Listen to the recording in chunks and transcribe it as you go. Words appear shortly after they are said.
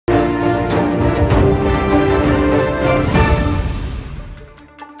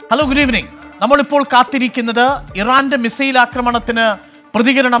Hello, good evening. നമ്മളിപ്പോൾ കാത്തിരിക്കുന്നത് ഇറാന്റെ മിസൈൽ ആക്രമണത്തിന്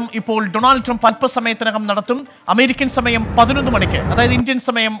പ്രതികരണം ഇപ്പോൾ ഡൊണാൾഡ് ട്രംപ് അല്പസമയത്തിനകം നടത്തും. അമേരിക്കൻ സമയം 11 മണിക്ക്, അതായത് ഇന്ത്യൻ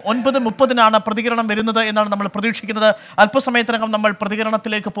സമയം 9:30 പ്രതികരണം വരുന്നത് എന്നാണ് നമ്മൾ പ്രതീക്ഷിക്കുന്നത്. അല്പസമയത്തിനകം നമ്മൾ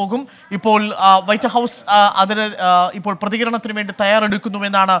പ്രതികരണത്തിലേക്ക് പോകും. ഇപ്പോൾ വൈറ്റ് ഹൗസ് അതിന് ഇപ്പോൾ പ്രതികരണത്തിന് വേണ്ടി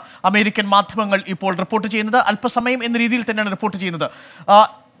തയ്യാറെടുക്കുന്നുവെന്നാണ് അമേരിക്കൻ മാധ്യമങ്ങൾ ഇപ്പോൾ റിപ്പോർട്ട് ചെയ്യുന്നത്. അല്പസമയം എന്ന രീതിയിൽ തന്നെയാണ് റിപ്പോർട്ട് ചെയ്യുന്നത്.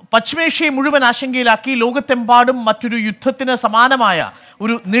 പശ്ചിമേഷ്യയെ മുഴുവൻ ആശങ്കയിലാക്കി ലോകത്തെമ്പാടും മറ്റൊരു യുദ്ധത്തിന് സമാനമായ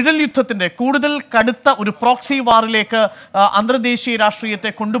ഒരു നിഴൽ യുദ്ധത്തിൻ്റെ കൂടുതൽ കടുത്ത ഒരു പ്രോക്സി വാറിലേക്ക് അന്തർദേശീയ രാഷ്ട്രീയത്തെ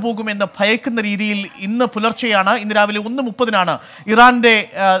കൊണ്ടുപോകുമെന്ന് ഭയക്കുന്ന രീതിയിൽ ഇന്ന് പുലർച്ചെയാണ്, ഇന്ന് രാവിലെ 1:30 ഇറാന്റെ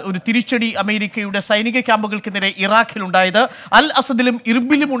ഒരു തിരിച്ചടി അമേരിക്കയുടെ സൈനിക ക്യാമ്പുകൾക്ക് നേരെ ഇറാഖിലുണ്ടായത്. അൽ അസദിലും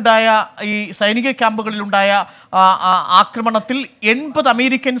ഇർബിലും ഉണ്ടായ ഈ സൈനിക ക്യാമ്പുകളിലുണ്ടായ ആക്രമണത്തിൽ 80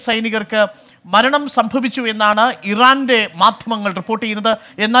 അമേരിക്കൻ സൈനികർക്ക് മരണം സംഭവിച്ചു എന്നാണ് ഇറാന്റെ മാധ്യമങ്ങൾ റിപ്പോർട്ട് ചെയ്യുന്നത്.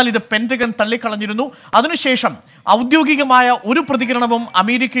 എന്നാൽ ഇത് പെന്റഗൺ തള്ളിക്കളഞ്ഞിരുന്നു. അതിനുശേഷം ഔദ്യോഗികമായ ഒരു പ്രതികരണവും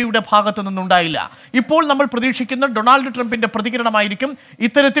അമേരിക്കയുടെ ഭാഗത്തു നിന്നുണ്ടായില്ല. ഇപ്പോൾ നമ്മൾ പ്രതീക്ഷിക്കുന്ന ഡൊണാൾഡ് ട്രംപിന്റെ പ്രതികരണമായിരിക്കും.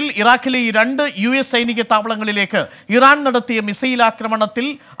 ഇത്തരത്തിൽ ഇറാഖിലെ ഈ 2 US സൈനിക താവളങ്ങളിലേക്ക് ഇറാൻ നടത്തിയ മിസൈൽ ആക്രമണത്തിൽ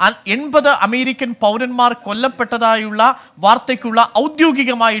 80 അമേരിക്കൻ പൗരന്മാർ കൊല്ലപ്പെട്ടതായുള്ള വാർത്തയ്ക്കുള്ള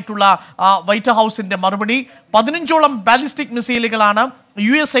ഔദ്യോഗികമായിട്ടുള്ള വൈറ്റ് ഹൗസിന്റെ മറുപടി. 15ഓളം ബാലിസ്റ്റിക് മിസൈലുകളാണ്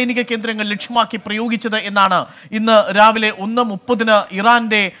US സൈനിക കേന്ദ്രങ്ങൾ ലക്ഷ്യമാക്കി പ്രയോഗിച്ചത് എന്നാണ് ഇന്ന് രാവിലെ 1:30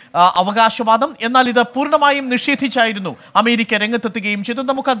 ഇറാന്റെ അവകാശവാദം. എന്നാൽ ഇത് പൂർണ്ണമായും നിഷേധിച്ചായിരുന്നു അമേരിക്ക രംഗത്തെത്തുകയും ചെയ്തത്.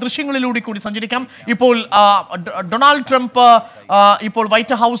 നമുക്ക് ആ ദൃശ്യങ്ങളിലൂടെ കൂടി സഞ്ചരിക്കാം. ഇപ്പോൾ ഡൊണാൾഡ് ട്രംപ് ഇപ്പോൾ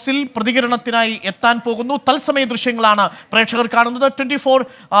വൈറ്റ് ഹൗസിൽ പ്രതികരണത്തിനായി എത്താൻ പോകുന്നു. തത്സമയ ദൃശ്യങ്ങളാണ് പ്രേക്ഷകർ കാണുന്നത്. 24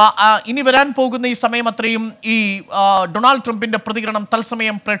 ഇനി വരാൻ പോകുന്ന ഈ സമയം അത്രയും ഈ ഡൊണാൾഡ് ട്രംപിന്റെ പ്രതികരണം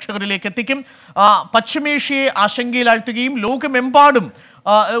തത്സമയം പ്രേക്ഷകരിലേക്ക് എത്തിക്കും. പശ്ചിമേഷ്യയെ ആശങ്കയിലാഴ്ത്തുകയും ലോകമെമ്പാടും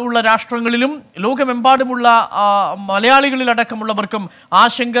ഉള്ള രാഷ്ട്രങ്ങളിലും ലോകമെമ്പാടുമുള്ള മലയാളികളിലടക്കമുള്ളവർക്കും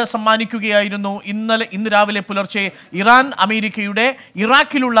ആശങ്ക സമ്മാനിക്കുകയായിരുന്നു ഇന്ന് രാവിലെ പുലർച്ചെ ഇറാൻ അമേരിക്കയുടെ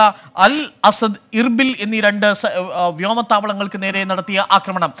ഇറാഖിലുള്ള അൽ അസദ്, ഇർബിൽ എന്നീ 2 വ്യോമത്താവളങ്ങൾക്ക് നേരെ നടത്തിയ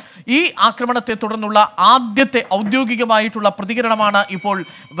ആക്രമണം. ഈ ആക്രമണത്തെ തുടർന്നുള്ള ആദ്യത്തെ ഔദ്യോഗികമായിട്ടുള്ള പ്രതികരണമാണ് ഇപ്പോൾ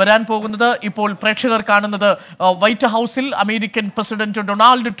വരാൻ പോകുന്നത്. ഇപ്പോൾ പ്രേക്ഷകർ കാണുന്നത് വൈറ്റ് ഹൗസിൽ അമേരിക്കൻ പ്രസിഡന്റ്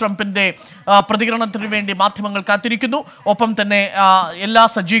ഡൊണാൾഡ് ട്രംപിന്റെ പ്രതികരണത്തിന് വേണ്ടി മാധ്യമങ്ങൾ കാത്തിരിക്കുന്നു. ഒപ്പം തന്നെ എല്ലാ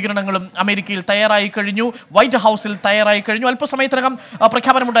സജ്ജീകരണങ്ങളും അമേരിക്കയിൽ തയ്യാറായി കഴിഞ്ഞു, വൈറ്റ് ഹൗസിൽ തയ്യാറായി കഴിഞ്ഞു. അല്പസമയത്തിനകം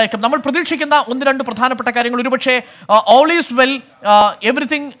പ്രഖ്യാപനമുണ്ടായേക്കും. നമ്മൾ പ്രതീക്ഷിക്കുന്ന 1-2 പ്രധാനപ്പെട്ട കാര്യങ്ങൾ, ഒരുപക്ഷെ ഓൾ ഈസ് വെൽ,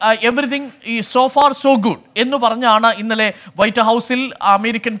 എവറിഥിങ് ഈ സോ ഫാർ സോ ഗുഡ് എന്ന് പറഞ്ഞാണ് ഇന്നലെ വൈറ്റ് ഹൗസിൽ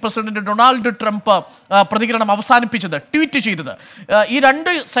അമേരിക്കൻ പ്രസിഡന്റ് ഡൊണാൾഡ് ട്രംപ് പ്രതികരണം അവസാനിപ്പിച്ചത്, ട്വീറ്റ് ചെയ്തത്. ഈ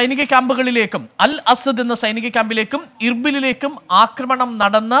 2 സൈനിക ക്യാമ്പുകളിലേക്കും അൽ അസദ് എന്ന സൈനിക ക്യാമ്പിലേക്കും ഇർബിലിലേക്കും ആക്രമണം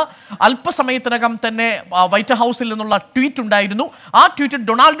നടന്ന് അല്പസമയത്തിനകം തന്നെ വൈറ്റ് ഹൗസിൽ നിന്നുള്ള ട്വീറ്റ് ഉണ്ടായിരുന്നു. ആ ട്വീറ്റിൽ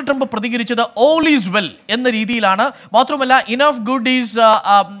ഡൊണാൾഡ് ട്രംപ് പ്രതികരിച്ചത് ഓൾ ഈസ് വെൽ എന്ന രീതിയിലാണ്. മാത്രമല്ല, enough good is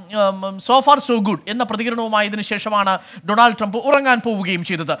so far so good എന്ന പ്രതികരണവുമായതിനു ശേഷമാണ് ഡൊണാൾഡ് ട്രംപ് ഉറങ്ങാൻ പോവുകയും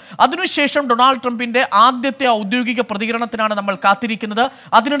ചെയ്തത്. അതിനുശേഷം ഡൊണാൾഡ് ട്രംപിന്റെ ആദ്യത്തെ ഔദ്യോഗിക പ്രതികരണത്തിനാണ് നമ്മൾ കാത്തിരിക്കുന്നത്.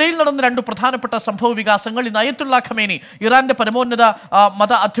 അതിനിടയിൽ നടന്ന 2 പ്രധാനപ്പെട്ട സംഭവ വികാസങ്ങൾ. ഇന്ന് അയത്തുള്ള ഖമേനി, ഇറാന്റെ പരമോന്നത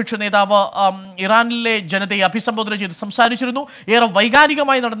മത അധ്യക്ഷ നേതാവ്, ഇറാനിലെ ജനതയെ അഭിസംബോധന ചെയ്ത് സംസാരിച്ചിരുന്നു. ഏറെ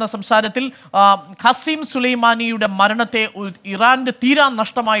വൈകാരികമായി നടന്ന സംസാരത്തിൽ ഖസീം സുലൈമാനിയുടെ മരണത്തെ ഇറാന്റെ തീരാ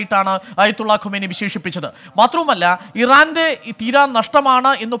നഷ്ടമായിട്ടാണ് അയത്തുള്ള ഖമേനി വിശേഷിപ്പിച്ചത്. മാത്രവുമല്ല, ഇറാന്റെ തീരാ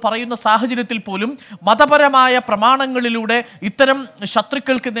നഷ്ടമാണ് എന്ന് പറയുന്ന സാഹചര്യത്തിൽ പോലും മതപരമായ പ്രമാണങ്ങളിലൂടെ ഇത്തരം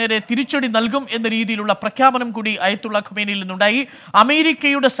ശത്രുക്കൾക്ക് നേരെ തിരിച്ചടി നൽകും എന്ന രീതിയിലുള്ള പ്രഖ്യാപനം കൂടി അയത്തുള്ള ഖമേനിയിൽ നിന്നുണ്ടായി.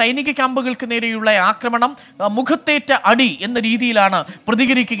 അമേരിക്കയുടെ സൈനിക ക്യാമ്പുകൾക്ക് നേരെയുള്ള ആക്രമണം മുഖത്തേറ്റ അടി എന്ന രീതിയിലാണ്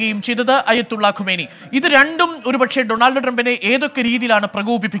പ്രതികരിക്കുകയും ചെയ്തത് അയത്തുള്ള ഖമേനി. ഇത് രണ്ടും ഒരുപക്ഷെ ഡൊണാൾഡ് ട്രംപിനെ ഏതൊക്കെ രീതിയിലാണ്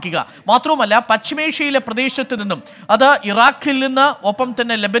പ്രകോപിപ്പിക്കുക. മാത്രവുമല്ല, പശ്ചിമേഷ്യയിലെ പ്രദേശത്ത് നിന്നും, അത് ഇറാഖിൽ നിന്ന്, ഒപ്പം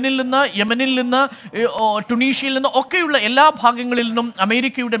തന്നെ ലെബനിൽ നിന്ന്, യമനിൽ നിന്ന്, ടുണീഷ്യയിൽ നിന്ന് ഒക്കെയുള്ള എല്ലാ ഭാഗങ്ങളിൽ നിന്നും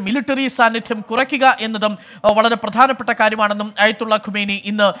അമേരിക്കയുടെ മിലിറ്ററി സാന്നിധ്യം കുറയ്ക്കുക എന്നതും വളരെ പ്രധാനപ്പെട്ട കാര്യമാണെന്നും അയത്തുള്ള ഖുമൈനി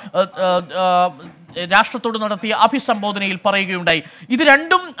ഇന്ന് രാഷ്ട്രത്തോട് നടത്തിയ അഭിസംബോധനയിൽ പറയുകയുണ്ടായി. ഇത്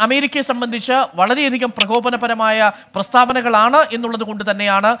രണ്ടും അമേരിക്കയെ സംബന്ധിച്ച് വളരെയധികം പ്രകോപനപരമായ പ്രസ്താവനകളാണ് എന്നുള്ളത് കൊണ്ട്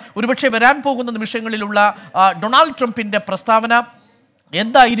തന്നെയാണ് ഒരുപക്ഷെ വരാൻ പോകുന്ന നിമിഷങ്ങളിലുള്ള ഡൊണാൾഡ് ട്രംപിന്റെ പ്രസ്താവന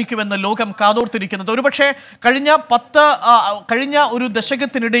എന്തായിരിക്കുമെന്ന് ലോകം കാതോർത്തിരിക്കുന്നത്. ഒരുപക്ഷെ കഴിഞ്ഞ ഒരു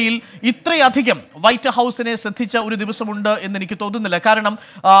ദശകത്തിനിടയിൽ ഇത്രയധികം വൈറ്റ് ഹൗസിനെ ശ്രദ്ധിച്ച ഒരു ദിവസമുണ്ട് എന്ന് എനിക്ക് തോന്നുന്നില്ല. കാരണം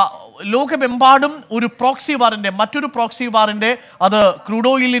ലോകമെമ്പാടും ഒരു പ്രോക്സി വാറിൻ്റെ, മറ്റൊരു പ്രോക്സി വാറിൻ്റെ, അത്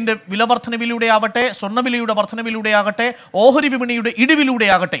ക്രൂഡ് ഓയിലിൻ്റെ വില വർധനവിലൂടെ ആവട്ടെ, സ്വർണ്ണവിലയുടെ വർധനവിലൂടെ ആകട്ടെ, ഓഹരി വിപണിയുടെ ഇടിവിലൂടെ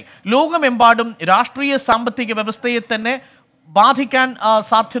ആകട്ടെ, ലോകമെമ്പാടും രാഷ്ട്രീയ സാമ്പത്തിക വ്യവസ്ഥയെ തന്നെ ബാധിക്കാൻ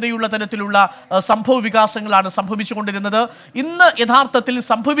സാധ്യതയുള്ള തരത്തിലുള്ള സംഭവ വികാസങ്ങളാണ് സംഭവിച്ചുകൊണ്ടിരുന്നത്. ഇന്ന് യഥാർത്ഥത്തിൽ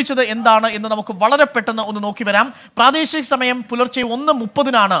സംഭവിച്ചത് എന്താണ് എന്ന് നമുക്ക് വളരെ പെട്ടെന്ന് ഒന്ന് നോക്കി വരാം. പ്രാദേശിക സമയം പുലർച്ചെ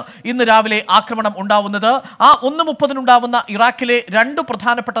 1:30 ഇന്ന് രാവിലെ ആക്രമണം ഉണ്ടാവുന്നത്. ആ 1:30 ഇറാഖിലെ 2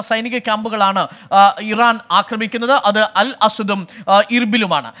 പ്രധാനപ്പെട്ട സൈനിക ക്യാമ്പുകളാണ് ഇറാൻ ആക്രമിക്കുന്നത്. അത് അൽ അസദും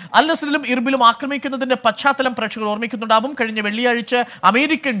ഇർബിലുമാണ്. അൽ അസദിലും ഇർബിലും ആക്രമിക്കുന്നതിന്റെ പശ്ചാത്തലം പ്രേക്ഷകർ ഓർമ്മിക്കുന്നുണ്ടാവും. കഴിഞ്ഞ വെള്ളിയാഴ്ച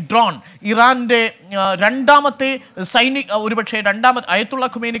അമേരിക്കൻ ഡ്രോൺ ഇറാന്റെ രണ്ടാമത്തെ ഒരുപക്ഷെ രണ്ടാമത് അയത്തുള്ള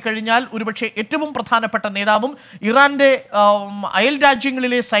ഖുമൈനി കഴിഞ്ഞാൽ ഒരുപക്ഷെ ഏറ്റവും പ്രധാനപ്പെട്ട നേതാവും ഇറാന്റെ അയൽ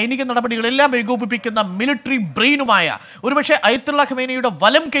രാജ്യങ്ങളിലെ സൈനിക നടപടികളെല്ലാം ഏകോപിപ്പിക്കുന്ന മിലിറ്ററി ബ്രെയിനുമായ ഒരുപക്ഷെ അയത്തുള്ള ഖുമൈനിയുടെ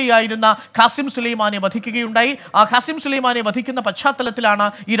വലം കൈയായിരുന്ന ഖാസിം സുലൈമാനെ വധിക്കുകയുണ്ടായി. ആ ഖാസിം സുലൈമാനെ വധിക്കുന്ന പശ്ചാത്തലത്തിലാണ്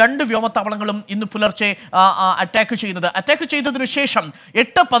ഈ 2 വ്യോമത്താവളങ്ങളും ഇന്ന് പുലർച്ചെ അറ്റാക്ക് ചെയ്യുന്നത്. അറ്റാക്ക് ചെയ്തതിനു ശേഷം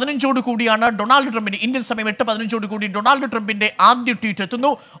 8:15 കൂടിയാണ് ഡൊണാൾഡ് ട്രംപിന്റെ ഇന്ത്യൻ സമയം 8:15 കൂടി ഡൊണാൾഡ് ട്രംപിന്റെ ആദ്യ ട്വീറ്റ്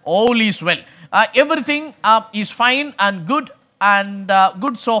എത്തുന്നു. All is well, everything is fine and good and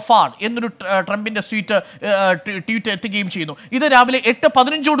good so far എന്നൊരു ട്രംപിന്റെ ട്വീറ്റ് എത്തുകയും ചെയ്യുന്നു. ഇത് രാവിലെ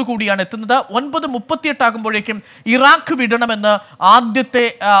 8:15 കൂടിയാണ് എത്തുന്നത്. 9:38 ആകുമ്പോഴേക്കും ഇറാഖ് വിടണമെന്ന് ആദ്യത്തെ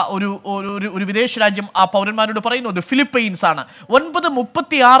ഒരു വിദേശ രാജ്യം ആ പൗരന്മാരോട് പറയുന്നത് ഫിലിപ്പൈൻസ് ആണ്.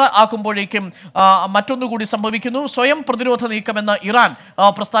 9:36 ആകുമ്പോഴേക്കും മറ്റൊന്നുകൂടി സംഭവിക്കുന്നു. സ്വയം പ്രതിരോധ നീക്കമെന്ന് ഇറാൻ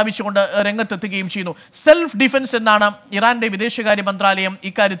പ്രസ്താവിച്ചുകൊണ്ട് രംഗത്തെത്തുകയും ചെയ്യുന്നു. സെൽഫ് ഡിഫൻസ് എന്നാണ് ഇറാന്റെ വിദേശകാര്യ മന്ത്രാലയം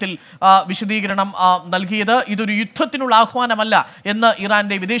ഇക്കാര്യത്തിൽ വിശദീകരണം നൽകിയത്. ഇതൊരു യുദ്ധത്തിനുള്ള ആഹ്വാനമല്ല എന്ന്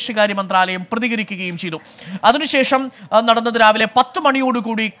ഇറാന്റെ വിദേശകാര്യ മന്ത്രാലയം പ്രതികരിക്കുകയും ചെയ്തു. അതിനുശേഷം നടന്നത് രാവിലെ 10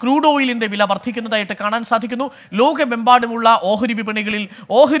 മണിയോടുകൂടി ക്രൂഡ് ഓയിലിന്റെ വില വർദ്ധിക്കുന്നതായിട്ട് കാണാൻ സാധിക്കുന്നു. ലോകമെമ്പാടുമുള്ള ഓഹരി വിപണികളിൽ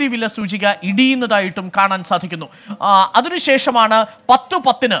ഓഹരി വില സൂചിക ഇടിയുന്നതായിട്ടും കാണാൻ സാധിക്കുന്നു. അതിനുശേഷമാണ്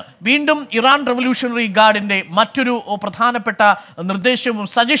 10:10 വീണ്ടും ഇറാൻ റവല്യൂഷണറി ഗാർഡിന്റെ മറ്റൊരു പ്രധാനപ്പെട്ട നിർദ്ദേശവും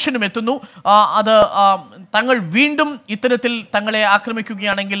സജഷനും എത്തുന്നു. അത് തങ്ങൾ വീണ്ടും ഇത്തരത്തിൽ തങ്ങളെ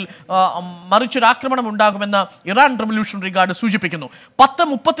ആക്രമിക്കുകയാണെങ്കിൽ മറിച്ചൊരു ആക്രമണം ഉണ്ടാകുമെന്ന് ഇറാൻ റവല്യൂഷണറി ഗാർഡ് സൂചിപ്പിക്കുന്നു.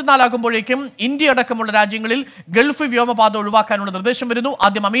 10:34 ആകുമ്പോഴേക്കും ഇന്ത്യ അടക്കമുള്ള രാജ്യങ്ങളിൽ ഗൾഫ് വ്യോമപാത ഒഴിവാക്കാനുള്ള നിർദ്ദേശം വരുന്നു.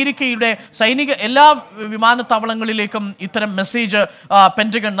 ആദ്യം അമേരിക്കയുടെ സൈനിക എല്ലാ വിമാനത്താവളങ്ങളിലേക്കും ഇത്തരം മെസ്സേജ്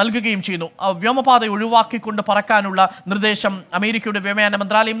പെന്റഗൺ നൽകുകയും ചെയ്യുന്നു. വ്യോമപാത ഒഴിവാക്കിക്കൊണ്ട് പറക്കാനുള്ള നിർദ്ദേശം അമേരിക്കയുടെ വ്യോമയാന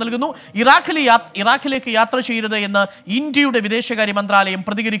മന്ത്രാലയം നൽകുന്നു. ഇറാഖിലേക്ക് യാത്ര ചെയ്യരുത് എന്ന് ഇന്ത്യയുടെ വിദേശകാര്യ മന്ത്രാലയം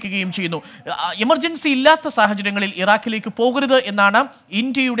പ്രതികരിക്കുകയും ചെയ്യുന്നു. എമർജൻസി ഇല്ലാത്ത സാഹചര്യങ്ങളിൽ ഇറാഖിലേക്ക് പോകരുത് എന്നാണ്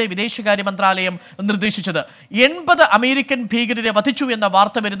ഇന്ത്യയുടെ വിദേശകാര്യ മന്ത്രാലയം നിർദ്ദേശിച്ചത്. 80 അമേരിക്കൻ ഭീകരരെ വധിച്ചു എന്ന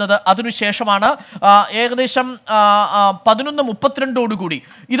വാർത്ത വരുന്നത് അതിനുശേഷമാണ്. ഏകദേശം 11:32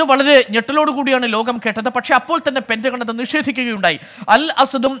 ഇത് വളരെ ഞെട്ടലോടുകൂടിയാണ് ലോകം കേട്ടത്. പക്ഷേ അപ്പോൾ തന്നെ പെന്റഗൺ അത് നിഷേധിക്കുകയുണ്ടായി. അൽ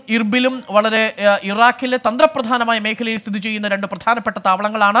അസദും ഇർബിലും വളരെ ഇറാഖിലെ തന്ത്രപ്രധാനമായ മേഖലയിൽ സ്ഥിതി ചെയ്യുന്ന 2 പ്രധാനപ്പെട്ട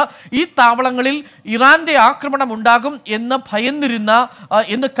താവളങ്ങളാണ്. ഈ താവളങ്ങളിൽ ഇറാന്റെ ആക്രമണം ഉണ്ടാകും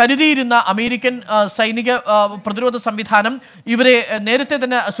എന്ന് കരുതിയിരുന്ന അമേരിക്കൻ സൈനിക പ്രതിരോധ സംവിധാനം ഇവരെ നേരത്തെ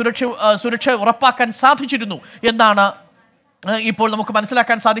തന്നെ സുരക്ഷ ഉറപ്പാക്കാൻ സാധിച്ചിരുന്നു എന്നാണ് ഇപ്പോൾ നമുക്ക്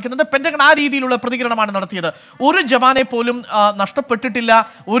മനസ്സിലാക്കാൻ സാധിക്കുന്നത്. പെന്റഗൺ ആ രീതിയിലുള്ള പ്രതികരണമാണ് നടത്തിയത്. ഒരു ജവാനെ പോലും നഷ്ടപ്പെട്ടിട്ടില്ല,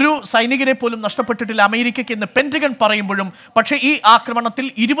 ഒരു സൈനികരെ പോലും നഷ്ടപ്പെട്ടിട്ടില്ല അമേരിക്കയ്ക്ക് എന്ന് പെന്റഗൺ പറയുമ്പോഴും പക്ഷേ ഈ ആക്രമണത്തിൽ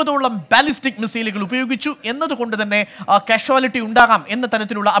 20ഓളം ബാലിസ്റ്റിക് മിസൈലുകൾ ഉപയോഗിച്ചു എന്നതുകൊണ്ട് തന്നെ കാഷ്വാലിറ്റി ഉണ്ടാകാം എന്ന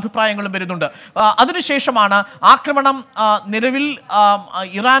തരത്തിലുള്ള അഭിപ്രായങ്ങളും വരുന്നുണ്ട്. അതിനുശേഷമാണ് ആക്രമണം നിലവിൽ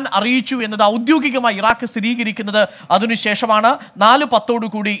ഇറാൻ അറിയിച്ചു എന്നത് ഔദ്യോഗികമായി ഇറാഖ് സ്ഥിരീകരിക്കുന്നത്. അതിനുശേഷമാണ്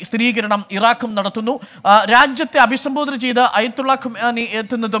 4:10 സ്ഥിരീകരണം ഇറാഖും നടത്തുന്നു. രാജ്യത്തെ അഭിസംബോധന ചെയ്ത് അയത്തുള്ള ഖുമൈനി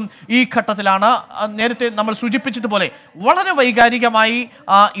എത്തുന്നതും ഈ ഘട്ടത്തിലാണ്. നേരത്തെ നമ്മൾ സൂചിപ്പിച്ചതുപോലെ വളരെ വൈകാരികമായി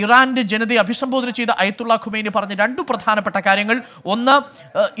ഇറാന്റെ ജനതയെ അഭിസംബോധന ചെയ്ത അയത്തുള്ള ഖുമൈനി പറഞ്ഞ 2 പ്രധാനപ്പെട്ട കാര്യങ്ങൾ. ഒന്ന്,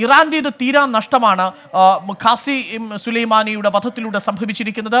 ഇറാന്റേത് തീരാ നഷ്ടമാണ് ഖാസിം സുലൈമാനിയുടെ വധത്തിലൂടെ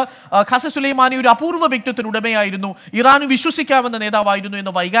സംഭവിച്ചിരിക്കുന്നത്. ഖാസിം സുലൈമാനി ഒരു അപൂർവ വ്യക്തിത്വത്തിനുടമയായിരുന്നു, ഇറാന് വിശ്വസിക്കാവുന്ന നേതാവായിരുന്നു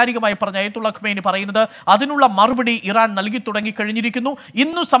എന്ന് വൈകാരികമായി പറഞ്ഞ അയത്തുള്ള ഖുമൈനി പറയുന്നത് അതിനുള്ള മറുപടി ഇറാൻ നൽകി തുടങ്ങി കഴിഞ്ഞിരിക്കുന്നു.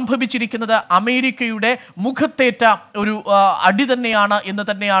 ഇന്ന് സംഭവിച്ചിരിക്കുന്നത് അമേരിക്കയുടെ മുഖത്തേറ്റ ഒരു അടി തന്നെയാണ് എന്ന്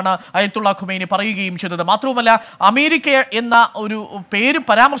തന്നെയാണ് അയത്തുള്ള ഖുമൈനി പറയുകയും ചെയ്തത്. മാത്രവുമല്ല, അമേരിക്ക എന്ന ഒരു പേര്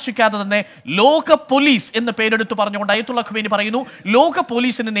പരാമർശിക്കാതെ തന്നെ ലോക പോലീസ് എന്ന് പേരെടുത്ത് പറഞ്ഞുകൊണ്ട് അയത്തുള്ള ഖുമൈനി പറയുന്നു ലോക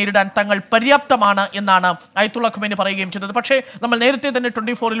പോലീസിനെ നേരിടാൻ തങ്ങൾ പര്യാപ്തമാണ് എന്നാണ് അയത്തുള്ള ഖുമൈനി പറയുകയും ചെയ്തത്. പക്ഷേ നമ്മൾ നേരത്തെ തന്നെ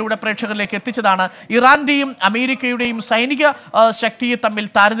 24ലൂടെ പ്രേക്ഷകരിലേക്ക് എത്തിച്ചതാണ്. ഇറാന്റെയും അമേരിക്കയുടെയും സൈനിക ശക്തിയെ തമ്മിൽ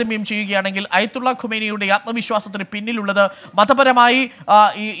താരതമ്യം ചെയ്യുകയാണെങ്കിൽ അയത്തുള്ള ഖുമൈനിയുടെ ആത്മവിശ്വാസത്തിന് പിന്നിലുള്ളത് മതപരമായി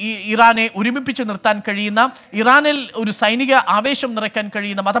ഇറാനെ ഒരുമിപ്പിച്ച് നിർത്താൻ കഴിയുന്ന, ഇറാനിൽ ഒരു സൈനിക ആവേശം നിറയ്ക്കാൻ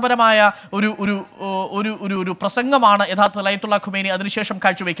കഴിയുന്ന മതപരമായ ഒരു പ്രസംഗമാണ് യഥാർത്ഥത്തിൽ അയത്തുള്ള ഖുമൈനി അതിനുശേഷം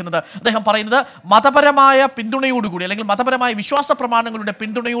കാഴ്ചവെക്കുന്നത്. അദ്ദേഹം പറയുന്നത് മതപരമായ പിന്തുണയോടുകൂടി അല്ലെങ്കിൽ മതപരമായ വിശ്വാസ പ്രമാണങ്ങളുടെ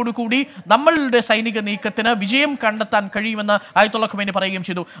പിന്തുണയോടുകൂടി നമ്മളുടെ സൈനിക നീക്കത്തിന് വിജയം കണ്ടെത്താൻ കഴിയുമെന്ന് അയത്തുള്ള ഖുമൈനി പറയുകയും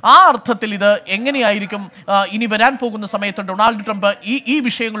ചെയ്തു. ആ അർത്ഥത്തിൽ ഇത് എങ്ങനെയായിരിക്കും ഇനി വരാൻ പോകുന്ന സമയത്ത് ഡൊണാൾഡ് ട്രംപ് ഈ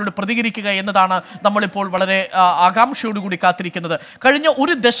വിഷയങ്ങളോട് പ്രതികരിക്കുക എന്നതാണ് നമ്മളിപ്പോൾ വളരെ ആകാംക്ഷയോടുകൂടി കാത്തിരിക്കുന്നത്. കഴിഞ്ഞ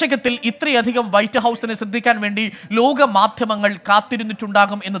ഒരു ദശകത്തിൽ ഇത്രയധികം വൈറ്റ് ഹൗസിനെ ശ്രദ്ധിക്കാൻ വേണ്ടി ലോക മാധ്യമങ്ങൾ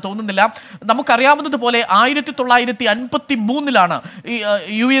കാത്തിരുന്നിട്ടുണ്ടാകും എന്ന് തോന്നുന്നില്ല. നമുക്കറിയാവുന്നതുപോലെ 1953 ഈ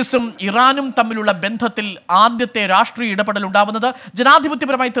US-ഉം ഇറാനും തമ്മിലുള്ള ബന്ധത്തിൽ ആദ്യത്തെ രാഷ്ട്രീയ ഇടപെടൽ ഉണ്ടാവുന്നത്.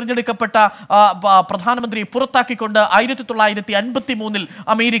 ജനാധിപത്യപരമായി തിരഞ്ഞെടുക്കപ്പെട്ട പ്രധാനമന്ത്രിയെ പുറത്താക്കിക്കൊണ്ട് 1953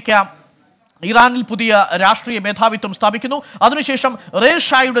 അമേരിക്ക ഇറാനിൽ പുതിയ രാഷ്ട്രീയ മേധാവിത്വം സ്ഥാപിക്കുന്നു. അതിനുശേഷം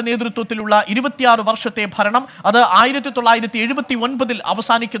റേഷായുടെ നേതൃത്വത്തിലുള്ള 26 വർഷത്തെ ഭരണം അത് 1979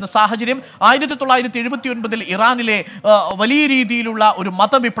 അവസാനിക്കുന്ന സാഹചര്യം. 1979 ഇറാനിലെ വലിയ രീതിയിലുള്ള ഒരു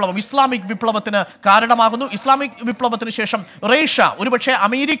മതവിപ്ലവം, ഇസ്ലാമിക് വിപ്ലവത്തിന് കാരണമാകുന്നു. ഇസ്ലാമിക് വിപ്ലവത്തിന് ശേഷം റേഷ ഒരുപക്ഷെ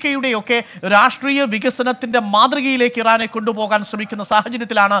അമേരിക്കയുടെയൊക്കെ രാഷ്ട്രീയ വികസനത്തിന്റെ മാതൃകയിലേക്ക് ഇറാനെ കൊണ്ടുപോകാൻ ശ്രമിക്കുന്ന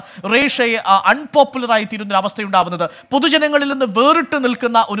സാഹചര്യത്തിലാണ് റേഷയെ അൺപോപ്പുലറായി തീരുന്ന അവസ്ഥയുണ്ടാവുന്നത്. പൊതുജനങ്ങളിൽ നിന്ന് വേറിട്ട്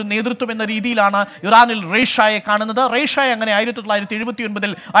നിൽക്കുന്ന ഒരു നേതൃത്വം എന്ന രീതിയിൽ ഇറാനിൽ റേഷായെ കാണുന്നത്. റേഷായെ അങ്ങനെ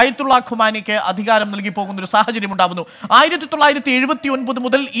 1979 അയത്തുള്ള ഖുമാനിക്ക് അധികാരം നൽകി പോകുന്ന ഒരു സാഹചര്യം ഉണ്ടാവുന്നു. 1979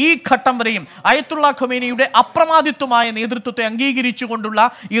 മുതൽ ഈ ഘട്ടം വരെയും അയത്തുള്ള ഖുമേനിയുടെ അപ്രമാദിത്വമായ നേതൃത്വത്തെ അംഗീകരിച്ചുകൊണ്ടുള്ള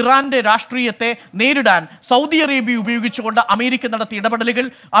ഇറാന്റെ രാഷ്ട്രീയത്തെ നേരിടാൻ സൗദി അറേബ്യ ഉപയോഗിച്ചുകൊണ്ട് അമേരിക്ക നടത്തിയ ഇടപെടലുകൾ,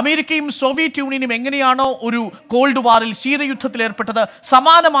 അമേരിക്കയും സോവിയറ്റ് യൂണിയനും എങ്ങനെയാണോ ഒരു കോൾഡ് വാറിൽ ശീതയുദ്ധത്തിൽ ഏർപ്പെട്ടത്,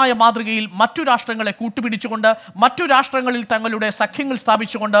 സമാനമായ മാതൃകയിൽ മറ്റു രാഷ്ട്രങ്ങളെ കൂട്ടുപിടിച്ചുകൊണ്ട് മറ്റു രാഷ്ട്രങ്ങളിൽ തങ്ങളുടെ സഖ്യങ്ങൾ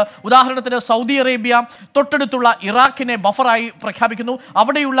സ്ഥാപിച്ചുകൊണ്ട്, ഉദാഹരണത്തിന് സൗദി അറേബ്യ തൊട്ടടുത്തുള്ള ഇറാഖിനെ ബഫറായി പ്രഖ്യാപിക്കുന്നു.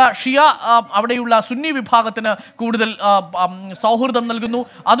 അവിടെയുള്ള സുന്നി വിഭാഗത്തിന് കൂടുതൽ സൗഹൃദം നൽകുന്നു.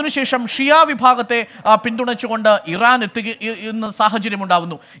 അതിനുശേഷം ഷിയ വിഭാഗത്തെ പിന്തുണച്ചുകൊണ്ട് ഇറാൻ എത്തുന്ന സാഹചര്യം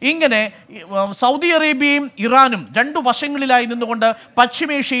ഉണ്ടാവുന്നു. ഇങ്ങനെ സൗദി അറേബ്യയും ഇറാനും രണ്ടു വശങ്ങളിലായി നിന്നുകൊണ്ട്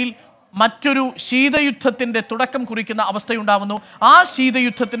പശ്ചിമേഷ്യയിൽ മറ്റൊരു ശീതയുദ്ധത്തിന്റെ തുടക്കം കുറിക്കുന്ന അവസ്ഥയുണ്ടാവുന്നു. ആ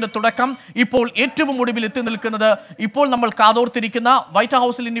ശീതയുദ്ധത്തിന്റെ തുടക്കം ഇപ്പോൾ ഏറ്റവും ഒടുവിൽ എത്തി നിൽക്കുന്നത് ഇപ്പോൾ നമ്മൾ കാതോർത്തിരിക്കുന്ന വൈറ്റ്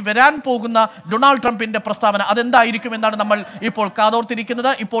ഹൗസിൽ ഇനി വരാൻ പോകുന്ന ഡൊണാൾഡ് ട്രംപിന്റെ പ്രസ്താവന. അതെന്തായിരിക്കും എന്നാണ് നമ്മൾ ഇപ്പോൾ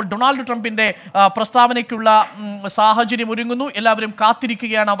കാതോർത്തിരിക്കുന്നത്. ഇപ്പോൾ ഡൊണാൾഡ് ട്രംപിന്റെ പ്രസ്താവനയ്ക്കുള്ള സാഹചര്യം ഒരുങ്ങുന്നു. എല്ലാവരും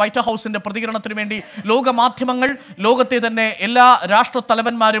കാത്തിരിക്കുകയാണ് വൈറ്റ് ഹൗസിന്റെ പ്രതികരണത്തിന് വേണ്ടി. ലോകമാധ്യമങ്ങൾ, ലോകത്തെ തന്നെ എല്ലാ രാഷ്ട്ര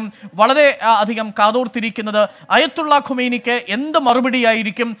തലവന്മാരും വളരെ അധികം കാതോർത്തിരിക്കുന്നത് അയത്തുള്ള ഖുമൈനിക്ക് എന്ത്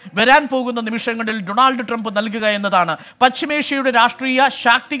മറുപടിയായിരിക്കും വരാൻ പോകുന്ന നിമിഷങ്ങളിൽ ഡൊണാൾഡ് ട്രംപ് നൽകുക എന്നതാണ്. പശ്ചിമേഷ്യയുടെ രാഷ്ട്രീയ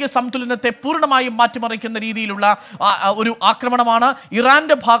ശാക്തിക സന്തുലനത്തെ പൂർണ്ണമായും മാറ്റിമറിക്കുന്ന രീതിയിലുള്ള ഒരു ആക്രമണമാണ്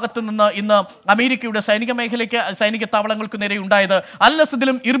ഇറാന്റെ ഭാഗത്ത് നിന്ന് ഇന്ന് അമേരിക്കയുടെ സൈനിക താവളങ്ങൾക്ക് നേരെ ഉണ്ടായത്. അൽ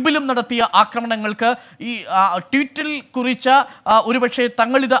അസദിലും ഇർബിലും നടത്തിയ ആക്രമണങ്ങൾക്ക് ഈ ട്വീറ്റിൽ കുറിച്ച ഒരുപക്ഷെ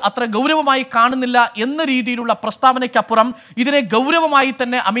തങ്ങളിത് അത്ര ഗൗരവമായി കാണുന്നില്ല എന്ന രീതിയിലുള്ള പ്രസ്താവനയ്ക്കപ്പുറം ഇതിനെ ഗൗരവമായി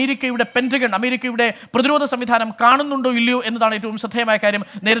തന്നെ അമേരിക്കയുടെ പെന്റഗൺ, അമേരിക്കയുടെ പ്രതിരോധ സംവിധാനം കാണുന്നുണ്ടോ ഇല്ലയോ എന്നതാണ് ഏറ്റവും ശ്രദ്ധേയമായ കാര്യം.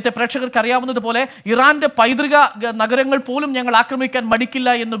 നേരത്തെ പ്രേക്ഷകർക്ക് അറിയാവുന്നതുപോലെ ഇറാന്റെ പൈതൃക നഗരങ്ങൾ പോലും ഞങ്ങൾ ആക്രമിക്കാൻ മടിക്കില്ല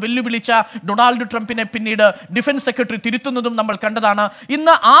എന്ന് വെല്ലുവിളിച്ച ഡൊണാൾഡ് ട്രംപിനെ പിന്നീട് ഡിഫൻസ് സെക്രട്ടറി തിരുത്തുന്നതും നമ്മൾ കണ്ടതാണ്.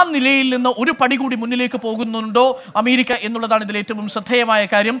 ഇന്ന് ആ നിലയിൽ നിന്ന് ഒരു പടി കൂടി മുന്നിലേക്ക് പോകുന്നുണ്ടോ അമേരിക്ക എന്നുള്ളതാണ് ഇതിൽ ഏറ്റവും ശ്രദ്ധേയമായ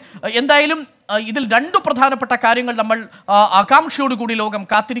കാര്യം. എന്തായാലും ഇതിൽ രണ്ടു പ്രധാനപ്പെട്ട കാര്യങ്ങൾ നമ്മൾ ആകാംക്ഷയോടുകൂടി ലോകം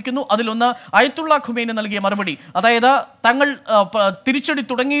കാത്തിരിക്കുന്നു. അതിലൊന്ന് അയത്തുള്ള ഖുമൈനി നൽകിയ മറുപടി, അതായത് തങ്ങൾ തിരിച്ചടി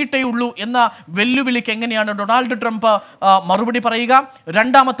തുടങ്ങിയിട്ടേ ഉള്ളൂ എന്ന വെല്ലുവിളിക്ക് എങ്ങനെയാണ് ഡൊണാൾഡ് ട്രംപ് മറുപടി പറയുക.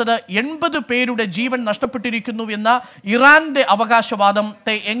 രണ്ടാമത്തത് 80 പേരുടെ ജീവൻ നഷ്ടപ്പെട്ടിരിക്കുന്നു എന്ന ഇറാന്റെ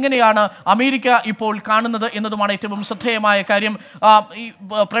അവകാശവാദത്തെ എങ്ങനെയാണ് അമേരിക്ക ഇപ്പോൾ കാണുന്നത് എന്നതുമാണ് ഏറ്റവും ശ്രദ്ധേയമായ കാര്യം. ഈ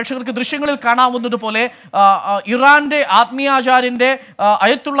പ്രേക്ഷകർക്ക് ദൃശ്യങ്ങളിൽ കാണാവുന്നതുപോലെ ഇറാന്റെ ആത്മീയാചാര്യന്റെ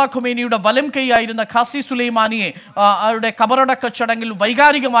അയത്തുള്ള ഖുമൈനിയുടെ വലം ആയിരുന്ന ഖാസി സുലൈമാനിയെ അവരുടെ കബറടക്ക ചടങ്ങിൽ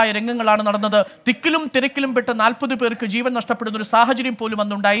വൈകാരികമായ രംഗങ്ങളാണ് നടന്നത്. തിക്കിലും തിരക്കിലും പെട്ട് 40 പേർക്ക് ജീവൻ നഷ്ടപ്പെടുന്ന ഒരു സാഹചര്യം പോലും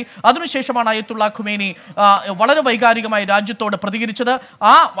അന്നുണ്ടായി. അതിനുശേഷമാണ് അയത്തുള്ള ഖുമൈനി വളരെ വൈകാരികമായി രാജ്യത്തോട് പ്രതികരിച്ചത്.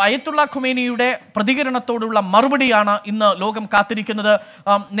 ആ അയത്തുള്ള ഖുമൈനിയുടെ പ്രതികരണത്തോടുള്ള മറുപടിയാണ് ഇന്ന് ലോകം കാത്തിരിക്കുന്നത്.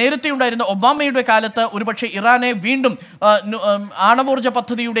 നേരത്തെ ഉണ്ടായിരുന്ന ഒബാമയുടെ കാലത്ത് ഒരുപക്ഷെ ഇറാനെ വീണ്ടും ആണവോർജ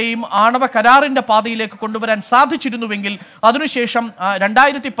പദ്ധതിയുടെയും ആണവ കരാറിന്റെ പാതയിലേക്ക് കൊണ്ടുവരാൻ സാധിച്ചിരുന്നുവെങ്കിൽ അതിനുശേഷം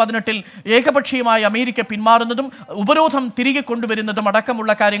 2018 ഏകപക്ഷീയമായി അമേരിക്ക പിന്മാറുന്നതും ഉപരോധം തിരികെ കൊണ്ടുവരുന്നതും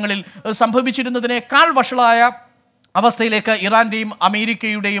അടക്കമുള്ള കാര്യങ്ങളിൽ സംഭവിച്ചിരുന്നതിനേക്കാൾ വഷളായ അവസ്ഥയിലേക്ക് ഇറാന്റെയും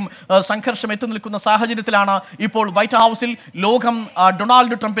അമേരിക്കയുടെയും സംഘർഷം എത്തി നിൽക്കുന്ന സാഹചര്യത്തിലാണ് ഇപ്പോൾ വൈറ്റ് ഹൗസിൽ ലോകം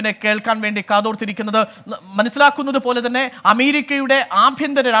ഡൊണാൾഡ് ട്രംപിനെ കേൾക്കാൻ വേണ്ടി കാതോർത്തിരിക്കുന്നത്. മനസ്സിലാക്കുന്നത് പോലെ തന്നെ അമേരിക്കയുടെ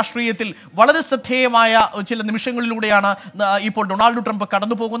ആഭ്യന്തര രാഷ്ട്രീയത്തിൽ വളരെ ശ്രദ്ധേയമായ ചില നിമിഷങ്ങളിലൂടെയാണ് ഇപ്പോൾ ഡൊണാൾഡ് ട്രംപ്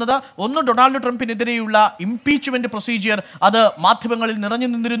കടന്നു പോകുന്നത്. ഒന്ന്, ഡൊണാൾഡ് ട്രംപിനെതിരെയുള്ള ഇംപീച്ച്മെന്റ് പ്രൊസീജിയർ അത് മാധ്യമങ്ങളിൽ നിറഞ്ഞു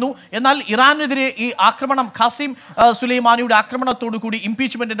നിന്നിരുന്നു. എന്നാൽ ഇറാനെതിരെ ഈ ആക്രമണം, ഖാസിം സുലൈമാനിയുടെ ആക്രമണത്തോടു കൂടി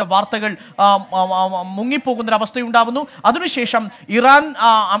ഇംപീച്ച്മെന്റിന്റെ വാർത്തകൾ മുങ്ങിപ്പോകുന്നൊരവസ്ഥയുണ്ടായി. അതിനുശേഷം ഇറാൻ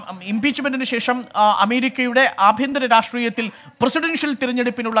ഇംപീച്ച്മെന്റിന് ശേഷം അമേരിക്കയുടെ ആഭ്യന്തര രാഷ്ട്രീയത്തിൽ പ്രസിഡൻഷ്യൽ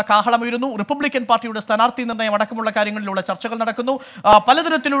തിരഞ്ഞെടുപ്പിനുള്ള കാഹളമുയരുന്നു. റിപ്പബ്ലിക്കൻ പാർട്ടിയുടെ സ്ഥാനാർത്ഥി നിർണ്ണയം അടക്കമുള്ള കാര്യങ്ങളിലുള്ള ചർച്ചകൾ നടക്കുന്നു.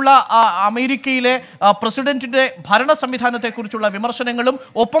 പലതരത്തിലുള്ള അമേരിക്കയിലെ പ്രസിഡന്റിന്റെ ഭരണ സംവിധാനത്തെക്കുറിച്ചുള്ള വിമർശനങ്ങളും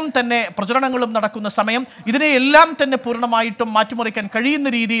ഒപ്പം തന്നെ പ്രചരണങ്ങളും നടക്കുന്ന സമയം ഇതിനെയെല്ലാം തന്നെ പൂർണ്ണമായിട്ടും മാറ്റിമറിക്കാൻ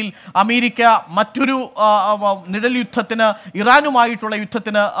കഴിയുന്ന രീതിയിൽ അമേരിക്ക മറ്റൊരു നിഴൽ യുദ്ധത്തിന്, ഇറാനുമായിട്ടുള്ള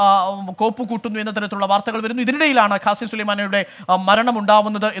യുദ്ധത്തിന് കോപ്പ് കൂട്ടുന്നു എന്ന തരത്തിലുള്ള വാർത്തകൾ വരുന്നു. ഇതിനിടയിലാണ് വെച്ചാണ് ഖാസിം സുലൈമാനിയുടെ മരണം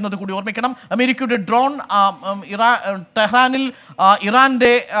ഉണ്ടാവുന്നത് എന്നത് കൂടി ഓർമ്മിക്കണം. അമേരിക്കയുടെ ഡ്രോൺ ടെഹ്റാനിൽ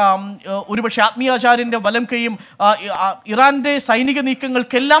ഇറാന്റെ ഒരുപക്ഷെ ആത്മീയാചാര്യന്റെ വലം കൈയും ഇറാന്റെ സൈനിക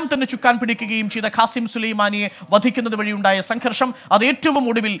നീക്കങ്ങൾക്കെല്ലാം തന്നെ ചുക്കാൻ പിടിക്കുകയും ചെയ്ത ഖാസിം സുലൈമാനിയെ വധിക്കുന്നത് വഴിയുണ്ടായ സംഘർഷം അത് ഏറ്റവും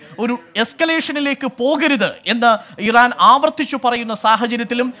ഒടുവിൽ ഒരു എസ്കലേഷനിലേക്ക് പോകരുത് എന്ന് ഇറാൻ ആവർത്തിച്ചു പറയുന്ന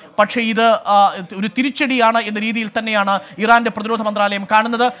സാഹചര്യത്തിലും പക്ഷേ ഇത് ഒരു തിരിച്ചടിയാണ് എന്ന രീതിയിൽ തന്നെയാണ് ഇറാന്റെ പ്രതിരോധ മന്ത്രാലയം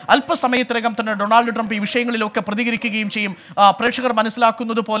കാണുന്നത്. അല്പസമയത്തിനകം തന്നെ ഡൊണാൾഡ് ട്രംപ് ഈ വിഷയങ്ങളിലൊക്കെ പ്രതികരിക്കുകയും ചെയ്യും. പ്രേക്ഷകർ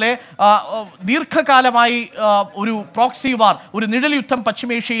മനസ്സിലാക്കുന്നത് പോലെ ദീർഘകാലമായി ഒരു പ്രോക്സി വാർ, ഒരു നിഴൽ യുദ്ധം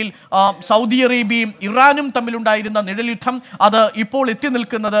പശ്ചിമേഷ്യയിൽ സൗദി അറേബ്യയും ഇറാനും തമ്മിലുണ്ടായിരുന്ന നിഴൽ യുദ്ധം അത് ഇപ്പോൾ എത്തി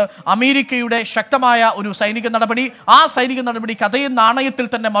നിൽക്കുന്നത് അമേരിക്കയുടെ ശക്തമായ ഒരു സൈനിക നടപടി. ആ സൈനിക നടപടിക്ക് അതേ നാണയത്തിൽ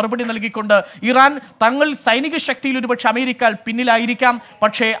തന്നെ മറുപടി നൽകിക്കൊണ്ട് ഇറാൻ തങ്ങൾ സൈനിക ശക്തിയിൽ ഒരുപക്ഷെ അമേരിക്ക പിന്നിലായിരിക്കാം,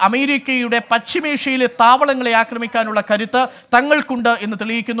 പക്ഷേ അമേരിക്കയുടെ പശ്ചിമേഷ്യയിലെ താവളങ്ങളെ ആക്രമിക്കാനുള്ള കരുത്ത് തങ്ങൾക്കുണ്ട് എന്ന്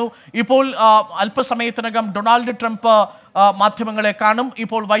തെളിയിക്കുന്നു. ഇപ്പോൾ അല്പസമയത്തിനകം ഡൊണാൾഡ് ട്രംപ് മാധ്യമങ്ങളെ കാണും.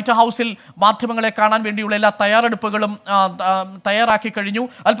 ഇപ്പോൾ വൈറ്റ് ഹൗസിൽ മാധ്യമങ്ങളെ കാണാൻ വേണ്ടിയുള്ള എല്ലാ തയ്യാറെടുപ്പുകളും തയ്യാറാക്കി കഴിഞ്ഞു.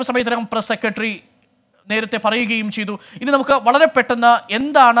 അല്പസമയത്തിനകം പ്രസ് സെക്രട്ടറി നേരത്തെ പറയുകയും ചെയ്തു. ഇനി നമുക്ക് വളരെ പെട്ടെന്ന്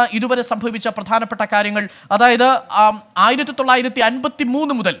എന്താണ് ഇതുവരെ സംഭവിച്ച പ്രധാനപ്പെട്ട കാര്യങ്ങൾ, അതായത്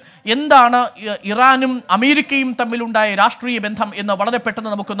 1953 മുതൽ എന്താണ് ഇറാനും അമേരിക്കയും തമ്മിലുണ്ടായ രാഷ്ട്രീയ ബന്ധം എന്ന് വളരെ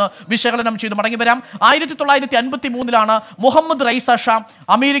പെട്ടെന്ന് നമുക്കൊന്ന് വിശകലനം ചെയ്ത് മടങ്ങി വരാം. 1953 മുഹമ്മദ് റൈസ ഷാ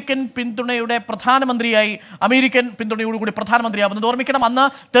അമേരിക്കൻ പിന്തുണയോടുകൂടി പ്രധാനമന്ത്രിയാവുന്നത്. ഓർമ്മിക്കണം, അന്ന്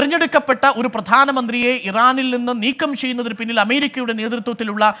തെരഞ്ഞെടുക്കപ്പെട്ട ഒരു പ്രധാനമന്ത്രിയെ ഇറാനിൽ നിന്ന് നീക്കം ചെയ്യുന്നതിന് പിന്നിൽ അമേരിക്കയുടെ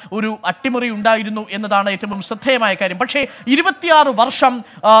നേതൃത്വത്തിലുള്ള ഒരു അട്ടിമറി ഉണ്ടായിരുന്നു എന്നതാണ് ഏറ്റവും ശ്രദ്ധേയമായ കാര്യം. പക്ഷേ 26 വർഷം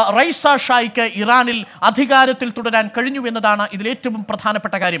റൈസ ഷായ്ക്ക് ഇറാനിൽ അധികാരത്തിൽ തുടരാൻ കഴിഞ്ഞു എന്നതാണ് ഇതിലേറ്റവും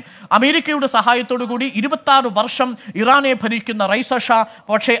പ്രധാനപ്പെട്ട കാര്യം. അമേരിക്കയുടെ സഹായത്തോടു കൂടി 26 വർഷം ഇറാനെ ഭരിക്കുന്ന റൈസ ഷാ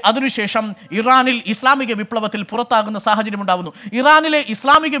പക്ഷേ അതിനുശേഷം ഇറാനിൽ ഇസ്ലാമിക വിപ്ലവത്തിൽ പുറത്താകുന്ന സാഹചര്യം ഉണ്ടാകുന്നു. ഇറാനിലെ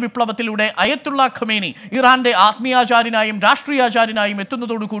ഇസ്ലാമിക വിപ്ലവത്തിലൂടെ അയത്തുള്ള ഖമേനി ഇറാന്റെ ആത്മീയാചാര്യനായും രാഷ്ട്രീയാചാര്യനായും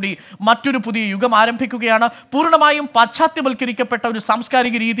എത്തുന്നതോടുകൂടി മറ്റൊരു പുതിയ യുഗം ആരംഭിക്കുകയാണ്. പൂർണ്ണമായും പാശ്ചാത്യവൽക്കരിക്കപ്പെട്ട ഒരു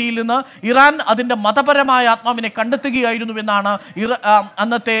സാംസ്കാരിക രീതിയിൽ നിന്ന് ഇറാൻ അതിന്റെ മതപരമായ ആത്മാവിനെ കണ്ടെത്തുകയായിരുന്നു എന്നാണ്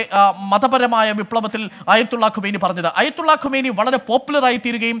അന്നത്തെ മതപരമായ വിപ്ലവത്തിൽ അയത്തുള്ള ഖമേനി പറഞ്ഞത്. അയത്തുള്ള ഖമേനി വളരെ പോപ്പുലറായി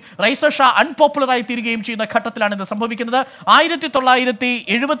തീരുകയും റൈസ ഷാ അൺപോപ്പുലറായി തീരുകയും ചെയ്യുന്ന ഘട്ടത്തിലാണ് ഇത് സംഭവിക്കുന്നത്.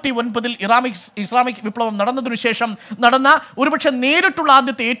 1979 ഇസ്ലാമിക് വിപ്ലവം നടന്നതിനു ശേഷം നടന്ന ഒരുപക്ഷെ നേരിട്ടുള്ള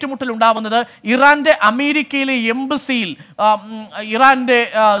ആദ്യത്തെ ഏറ്റുമുട്ടൽ ഉണ്ടാവുന്നത് ഇറാന്റെ അമേരിക്കയിലെ എംബസിയിൽ ഇറാന്റെ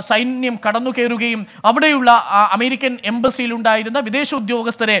സൈന്യം കടന്നു കയറുകയും അവിടെയുള്ള അമേരിക്കൻ എംബസിയിൽ ഉണ്ടായിരുന്ന വിദേശ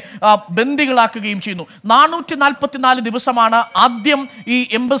ഉദ്യോഗസ്ഥരെ ബന്ദികളാക്കുകയും ചെയ്യുന്നു. 444 ദിവസമാണ് ആദ്യം ഈ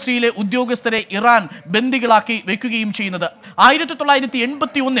എംബസിയിലെ ഉദ്യോഗസ്ഥരെ ഇറാൻ ബന്ദികളാക്കി വെക്കുകയും ചെയ്യുന്നത്.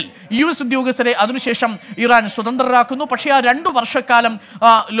 1981 US ഉദ്യോഗസ്ഥരെ അതിനുശേഷം ഇറാൻ സ്വതന്ത്രരാക്കുന്നു. പക്ഷേ ആ 2 വർഷക്കാലം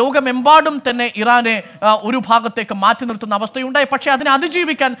ലോകമെമ്പാടും തന്നെ ഇറാനെ ഒരു ഭാഗത്തേക്ക് മാറ്റി നിർത്തുന്ന അവസ്ഥയുണ്ടായി. പക്ഷേ അതിനെ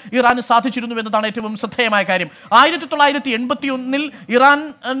അതിജീവിക്കാൻ ഇറാന് സാധിച്ചിരുന്നു എന്നതാണ് ഏറ്റവും ശ്രദ്ധേയമായ കാര്യം. 1981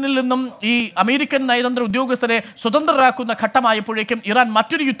 ഇറാനിൽ നിന്നും ഈ അമേരിക്കൻ നയതന്ത്ര ഉദ്യോഗസ്ഥരെ സ്വതന്ത്രരാക്കുന്ന ഘട്ടമായപ്പോഴേക്കും ഇറാൻ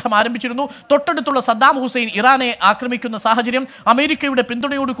മറ്റൊരു യുദ്ധം ആരംഭിച്ചിരുന്നു. തൊട്ടടുത്തുള്ള സദ്ദാം ഹുസൈൻ ഇറാനെ ആക്രമിക്കുന്ന സാഹചര്യം. അമേരിക്കയുടെ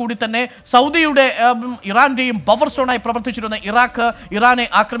പിന്തുണയോടുകൂടി തന്നെ സൗദിയുടെ ഇറാന്റെയും ബഫർ സോണായി പ്രവർത്തിച്ചിരുന്ന ഇറാഖ് ഇറാനെ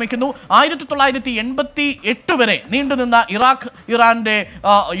ആക്രമിക്കുന്നു. 1988 വരെ നീണ്ടുനിന്ന ഇറാന്റെ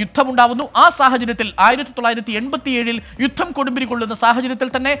യുദ്ധമുണ്ടാവുന്നു. ആ സാഹചര്യത്തിൽ 1987 യുദ്ധം കൊടുമ്പിരി കൊള്ളുന്ന സാഹചര്യത്തിൽ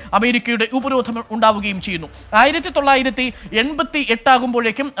തന്നെ അമേരിക്കയുടെ ഉപരോധം ഉണ്ടാവുകയും ചെയ്യുന്നു. 1988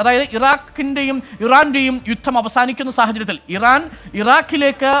 ആകുമ്പോഴേക്കും, അതായത് ഇറാഖിന്റെയും ഇറാന്റെയും യുദ്ധം അവസാനിക്കുന്ന സാഹചര്യത്തിൽ ഇറാൻ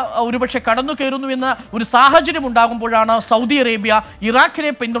ഇറാഖിലേക്ക് ഒരുപക്ഷെ കടന്നു കയറുന്നു എന്ന ഒരു സാഹചര്യം ഉണ്ടാകുമ്പോഴാണ് സൗദി അറേബ്യ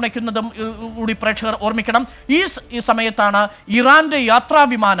ഇറാഖിനെ പിന്തുണയ്ക്കുന്നതും കൂടി പ്രേക്ഷകർ ഓർമ്മിക്കണം. ഈ സമയത്താണ് ഇറാന്റെ യാത്രാ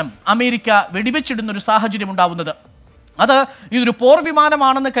വിമാനം അമേരിക്ക വെടിവെച്ചിടുന്ന ഒരു സാഹചര്യം ഉണ്ടാവുന്നത്. അത് ഇതൊരു പോർ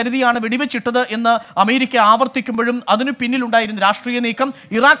വിമാനമാണെന്ന് കരുതിയാണ് വെടിവെച്ചിട്ടത് എന്ന് അമേരിക്ക ആവർത്തിക്കുമ്പോഴും അതിനു പിന്നിലുണ്ടായിരുന്ന രാഷ്ട്രീയ നീക്കം,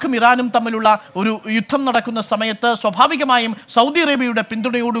 ഇറാഖും ഇറാനും തമ്മിലുള്ള ഒരു യുദ്ധം നടക്കുന്ന സമയത്ത് സ്വാഭാവികമായും സൗദി അറേബ്യയുടെ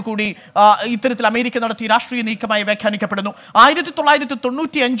പിന്തുണയോടുകൂടി ഇത്തരത്തിൽ അമേരിക്ക നടത്തിയ രാഷ്ട്രീയ നീക്കമായി വ്യാഖ്യാനിക്കപ്പെടുന്നു.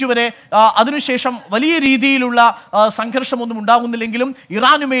 1995 വരെ അതിനുശേഷം വലിയ രീതിയിലുള്ള സംഘർഷമൊന്നും ഉണ്ടാകുന്നില്ലെങ്കിലും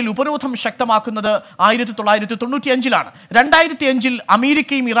ഇറാനുമേൽ ഉപരോധം ശക്തമാക്കുന്നത് 1995 2005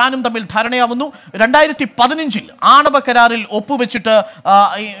 അമേരിക്കയും ഇറാനും തമ്മിൽ ധാരണയാവുന്നു. 2015 ആണവ കരാറിൽ ഒപ്പുവെച്ചിട്ട്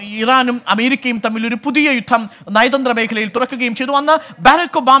ഇറാനും അമേരിക്കയും തമ്മിൽ ഒരു പുതിയ യുദ്ധം നയതന്ത്ര മേഖലയിൽ തുറക്കുകയും ചെയ്തു. അന്ന്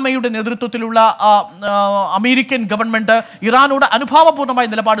ബരാക് ഒബാമയുടെ നേതൃത്വത്തിലുള്ള അമേരിക്കൻ ഗവൺമെന്റ് ഇറാനോട് അനുഭാവപൂർണ്ണമായ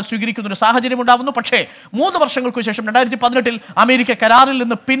നിലപാട് സ്വീകരിക്കുന്ന ഒരു സാഹചര്യം ഉണ്ടാവുന്നു. പക്ഷേ 3 വർഷങ്ങൾക്ക് ശേഷം 2018 അമേരിക്ക കരാറിൽ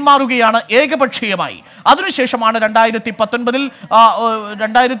നിന്ന് പിന്മാറുകയാണ് ഏകപക്ഷീയമായി. അതിനുശേഷമാണ്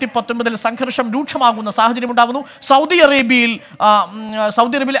 2019 സംഘർഷം രൂക്ഷമാകുന്ന സാഹചര്യം ഉണ്ടാവുന്നു. സൗദി അറേബ്യയിൽ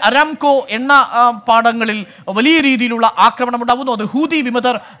അരാംകോ എണ്ണ പാടങ്ങളിൽ വലിയ രീതിയിൽ രീതിയിലുള്ള ആക്രമണം ഉണ്ടാവുന്നു. അത് ഹൂതി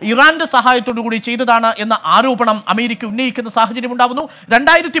വിമതർ ഇറാന്റെ സഹായത്തോടു കൂടി ചെയ്തതാണ് എന്ന ആരോപണം അമേരിക്ക ഉന്നയിക്കുന്ന സാഹചര്യം ഉണ്ടാവുന്നു.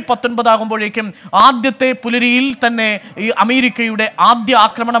 2019 ആകുമ്പോഴേക്കും ആദ്യത്തെ പുലരിയിൽ തന്നെ ഈ അമേരിക്കയുടെ ആദ്യ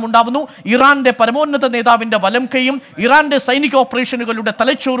ആക്രമണം ഉണ്ടാവുന്നു. ഇറാന്റെ പരമോന്നത നേതാവിന്റെ വലം കൈയും ഇറാന്റെ സൈനിക ഓപ്പറേഷനുകളുടെ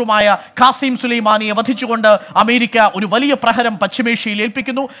തലച്ചോറുമായ ഖാസിം സുലൈമാനിയെ വധിച്ചുകൊണ്ട് അമേരിക്ക ഒരു വലിയ പ്രഹരം പശ്ചിമേഷ്യയിൽ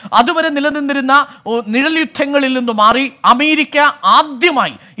ഏൽപ്പിക്കുന്നു. അതുവരെ നിലനിന്നിരുന്ന നിഴൽ യുദ്ധങ്ങളിൽ നിന്ന് മാറി അമേരിക്ക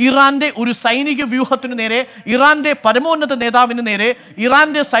ആദ്യമായി ഇറാന്റെ ഒരു സൈനിക വ്യൂഹത്തിനു നേരെ, ഇറാന്റെ പരമോന്നത നേതാവിന് നേരെ,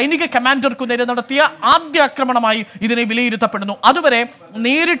 ഇറാന്റെ സൈനിക കമാൻഡർക്കു നേരെ നടത്തിയ ആദ്യ ആക്രമണമായി ഇതിനെ വിലയിരുത്തപ്പെടുന്നു. അതുവരെ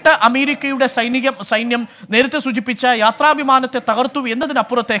നേരിട്ട് അമേരിക്കയുടെ സൈന്യം നേരത്തെ സൂചിപ്പിച്ച യാത്രാവിമാനത്തെ തകർത്തു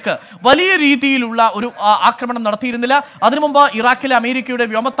എന്നതിനപ്പുറത്തേക്ക് വലിയ രീതിയിലുള്ള ഒരു ആക്രമണം നടത്തിയിരുന്നില്ല. അതിനു മുമ്പ് ഇറാഖിലെ അമേരിക്കയുടെ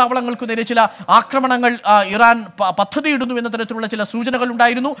വ്യോമത്താവളങ്ങൾക്കു നേരെ ചില ആക്രമണങ്ങൾ ഇറാൻ പദ്ധതിയിടുന്നു എന്ന തരത്തിലുള്ള ചില സൂചനകൾ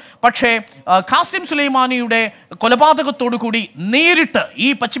ഉണ്ടായിരുന്നു. പക്ഷേ ഖാസിം സുലൈമാനിയുടെ കൊലപാതകത്തോടു കൂടി നേരിട്ട് ഈ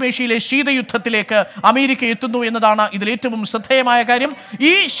പശ്ചിമേഷ്യയിലെ ശീതയുദ്ധത്തിലേക്ക് അമേരിക്ക എത്തുന്നു എന്നതാണ് ഇതിൽ ഏറ്റവും ശ്രദ്ധേയമായ കാര്യം.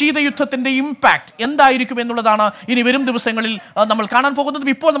 ഈ ശീതയുദ്ധത്തിന്റെ ഇമ്പാക്ട് എന്തായിരിക്കും എന്നുള്ളതാണ് ഇനി വരും ദിവസങ്ങളിൽ നമ്മൾ കാണാൻ പോകുന്നത്.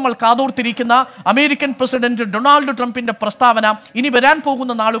 ഇപ്പോൾ നമ്മൾ കാതോർത്തിരിക്കുന്ന അമേരിക്കൻ പ്രസിഡന്റ് ഡൊണാൾഡ് ട്രംപിന്റെ പ്രസ്താവന ഇനി വരാൻ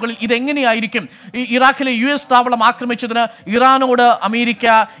പോകുന്ന നാളുകളിൽ ഇതെങ്ങനെയായിരിക്കും. ഈ ഇറാഖിലെ US താവളം ആക്രമിച്ചതിന് ഇറാനോട് അമേരിക്ക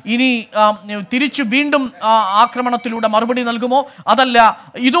ഇനി തിരിച്ചു വീണ്ടും ആക്രമണത്തിലൂടെ മറുപടി നൽകുമോ, അതല്ല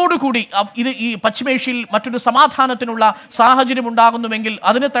ഇതോടുകൂടി ഈ പശ്ചിമേഷ്യയിൽ മറ്റൊരു സമാധാനത്തിനുള്ള സാഹചര്യം ഉണ്ടാകുന്നുവെങ്കിൽ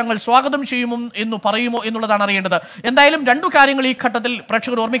അതിനെ തങ്ങൾ സ്വാഗതം ചെയ്യുമോ എന്ന് പറയുമോ എന്നുള്ളതാണ് അറിയേണ്ടത്. എന്തായാലും രണ്ടു കാര്യങ്ങൾ ഈ ഘട്ടത്തിൽ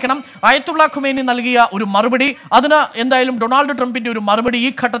പ്രേക്ഷകർ ഓർമ്മിക്കണം. അയത്തുള്ള ഖുമൈനി നൽകിയ ഒരു മറുപടി, അതിന് എന്തായാലും ഡൊണാൾഡ് ട്രംപിന്റെ ഒരു മറുപടി ഈ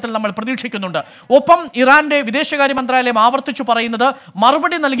ഘട്ടത്തിൽ നമ്മൾ പ്രതീക്ഷിക്കുന്നുണ്ട്. ഒപ്പം ഇറാന്റെ വിദേശകാര്യ മന്ത്രാലയം ആവർത്തിച്ചു പറയുന്നത്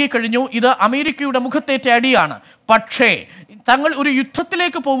മറുപടി നൽകി കഴിഞ്ഞു, ഇത് അമേരിക്കയുടെ മുഖത്തേറ്റ അടിയാണ്, പക്ഷേ തങ്ങൾ ഒരു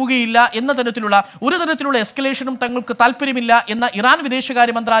യുദ്ധത്തിലേക്ക് പോവുകയില്ല എന്ന തരത്തിലുള്ള ഒരു തരത്തിലുള്ള എസ്കലേഷനും തങ്ങൾക്ക് താല്പര്യമില്ല എന്ന ഇറാൻ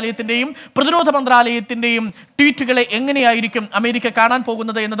വിദേശകാര്യ മന്ത്രാലയത്തിന്റെയും പ്രതിരോധ മന്ത്രാലയത്തിന്റെയും ട്വീറ്റുകളെ എങ്ങനെയായിരിക്കും അമേരിക്ക കാണാൻ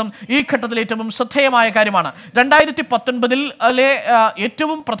പോകുന്നത് എന്നതും ഈ ഘട്ടത്തിൽ ഏറ്റവും ശ്രദ്ധേയമായ കാര്യമാണ്. 2019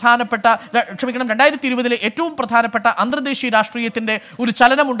 ഏറ്റവും പ്രധാനപ്പെട്ട 2020 ഏറ്റവും പ്രധാനപ്പെട്ട അന്തർദേശീയ രാഷ്ട്രീയത്തിന്റെ ഒരു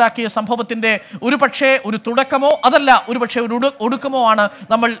ചലനമുണ്ടാക്കിയ സംഭവത്തിന്റെ ഒരു തുടക്കമോ അതല്ല ഒരുപക്ഷെ ഒരു ഒടുക്കമോ ആണ്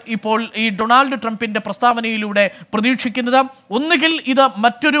നമ്മൾ ഇപ്പോൾ ഈ ഡൊണാൾഡ് ട്രംപിന്റെ പ്രസ്താവനയിലൂടെ പ്രതീക്ഷിക്കുന്നത്. ഒന്നുകിൽ ഇത്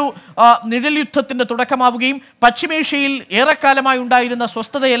മറ്റൊരു നിഴൽ യുദ്ധത്തിന്റെ തുടക്കമാവുകയും പശ്ചിമേഷ്യയിൽ ഏറെക്കാലമായി ഉണ്ടായിരുന്ന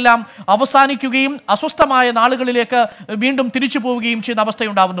സ്വസ്ഥതയെല്ലാം അവസാനിക്കുകയും അസ്വസ്ഥമായ നാളുകളിലേക്ക് വീണ്ടും തിരിച്ചു പോവുകയും ചെയ്യുന്ന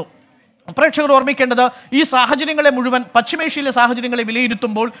അവസ്ഥയുണ്ടാവുന്നു. പ്രേക്ഷകർ ഓർമ്മിക്കേണ്ടത് ഈ സാഹചര്യങ്ങളെ മുഴുവൻ പശ്ചിമേഷ്യയിലെ സാഹചര്യങ്ങളെ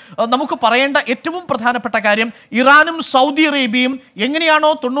വിലയിരുത്തുമ്പോൾ നമുക്ക് പറയേണ്ട ഏറ്റവും പ്രധാനപ്പെട്ട കാര്യം ഇറാനും സൗദി അറേബ്യയും എങ്ങനെയാണോ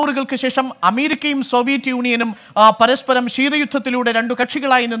 90-കൾക്ക് ശേഷം അമേരിക്കയും സോവിയറ്റ് യൂണിയനും പരസ്പരം ശീതയുദ്ധത്തിലൂടെ രണ്ടു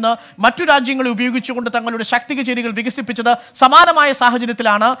കക്ഷികളായി നിന്ന് മറ്റു രാജ്യങ്ങളെ ഉപയോഗിച്ചുകൊണ്ട് തങ്ങളുടെ ശാക്തിക ചേരികൾ വികസിപ്പിച്ചത്, സമാനമായ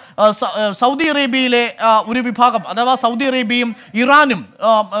സാഹചര്യത്തിലാണ് സൗദി അറേബ്യയിലെ ഒരു വിഭാഗം അഥവാ സൗദി അറേബ്യയും ഇറാനും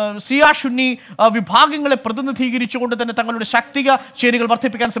സിയ സുന്നി വിഭാഗങ്ങളെ പ്രതിനിധീകരിച്ചുകൊണ്ട് തന്നെ തങ്ങളുടെ ശാക്തിക ചേരികൾ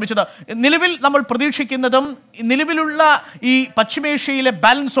വർദ്ധിപ്പിക്കാൻ ശ്രമിച്ചത്. നിലവിൽ നമ്മൾ പ്രതീക്ഷിക്കുന്നതും നിലവിലുള്ള ഈ പശ്ചിമേഷ്യയിലെ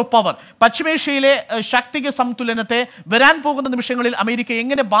ബാലൻസ് ഓഫ് പവർ, പശ്ചിമേഷ്യയിലെ ശാക്തിക സന്തുലനത്തെ വരാൻ പോകുന്ന നിമിഷങ്ങളിൽ അമേരിക്ക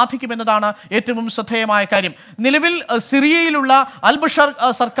എങ്ങനെ ബാധിക്കുമെന്നതാണ് ഏറ്റവും ശ്രദ്ധേയമായ കാര്യം. നിലവിൽ സിറിയയിലുള്ള അൽ ബഷർ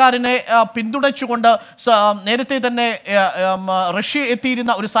സർക്കാരിനെ പിന്തുണച്ചുകൊണ്ട് നേരത്തെ തന്നെ റഷ്യ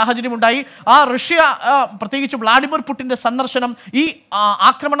എത്തിയിരുന്ന ഒരു സാഹചര്യമുണ്ടായി. ആ റഷ്യ പ്രത്യേകിച്ച് വ്ളാഡിമിർ പുടിന്റെ സന്ദർശനം, ഈ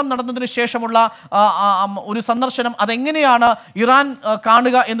ആക്രമണം നടന്നതിന് ശേഷമുള്ള ഒരു സന്ദർശനം, അതെങ്ങനെയാണ് ഇറാൻ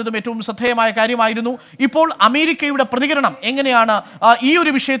കാണുക എന്നതും ഏറ്റവും ശ്രദ്ധേയമായ കാര്യമായിരുന്നു. ഇപ്പോൾ അമേരിക്കയുടെ പ്രതികരണം എങ്ങനെയാണ് ഈ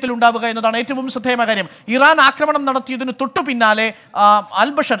ഒരു വിഷയത്തിൽ ഉണ്ടാവുക എന്നതാണ് ഏറ്റവും ശ്രദ്ധേയമായ കാര്യം. ഇറാൻ ആക്രമണം നടത്തിയതിന് തൊട്ടു പിന്നാലെ അൽ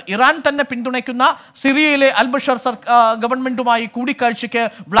ബഷർ, ഇറാൻ തന്നെ പിന്തുണയ്ക്കുന്ന സിറിയയിലെ അൽ ബഷർ ഗവൺമെന്റുമായി കൂടിക്കാഴ്ചയ്ക്ക്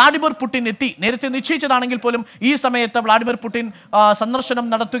വ്ളാഡിമിർ പുടിൻ എത്തി. നേരത്തെ നിശ്ചയിച്ചതാണെങ്കിൽ പോലും ഈ സമയത്ത് വ്ളാഡിമിർ പുടിൻ സന്ദർശനം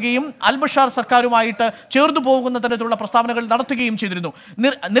നടത്തുകയും അൽ ബഷർ സർക്കാരുമായിട്ട് ചേർന്നു പോകുന്ന തരത്തിലുള്ള പ്രസ്താവനകൾ നടത്തുകയും ചെയ്തിരുന്നു.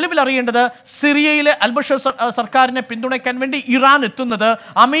 നിലവിൽ അറിയേണ്ടത് സിറിയയിലെ അൽ ബഷർ സർക്കാരിനെ പിന്തുണയ്ക്കാൻ വേണ്ടി ഇറാൻ എത്തുന്നത്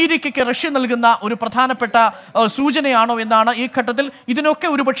അമേരിക്കയ്ക്ക് റഷ്യ നൽകുന്ന ഒരു പ്രധാനപ്പെട്ട സൂചനയാണോ എന്നാണ് ഈ ഘട്ടത്തിൽ. ഇതിനൊക്കെ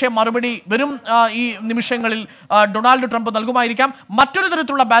ഒരുപക്ഷെ മറുപടി വരും ഈ നിമിഷങ്ങളിൽ ഡൊണാൾഡ് ട്രംപ് നൽകുമായിരിക്കാം. മറ്റൊരു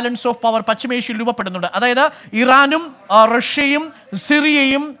തരത്തിലുള്ള ബാലൻസ് ഓഫ് പവർ പശ്ചിമേഷ്യയിൽ രൂപപ്പെടുന്നുണ്ട്. അതായത് ഇറാനും റഷ്യയും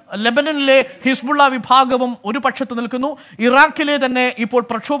സിറിയയും ലെബനനിലെ ഹിസ്ബുള്ള വിഭാഗവും ഒരു പക്ഷത്ത് നിൽക്കുന്നു. ഇറാഖിലെ തന്നെ ഇപ്പോൾ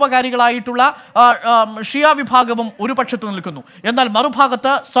പ്രക്ഷോഭകാരികളായിട്ടുള്ള ഷിയ വിഭാഗവും ഒരു പക്ഷത്ത് നിൽക്കുന്നു. എന്നാൽ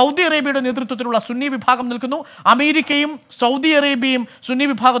മറുഭാഗത്ത് സൗദി അറേബ്യയുടെ നേതൃത്വത്തിലുള്ള സുന്നി വിഭാഗം നിൽക്കുന്നു. അമേരിക്കയും സൗദി അറേബ്യയും സുന്നി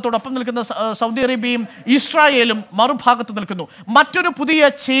വിഭാഗത്തോടൊപ്പം നിൽക്കുന്ന സൗദി അറേബ്യയും ഇസ്രായേലും മറുഭാഗത്ത് നിൽക്കുന്നു. മറ്റൊരു പുതിയ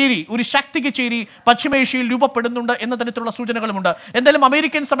ചേരി, ഒരു ശാക്തിക ചേരി പശ്ചിമേഷ്യയിൽ രൂപപ്പെടുന്നുണ്ട് എന്ന തരത്തിലുള്ള സൂചനകളുമുണ്ട്. എന്തായാലും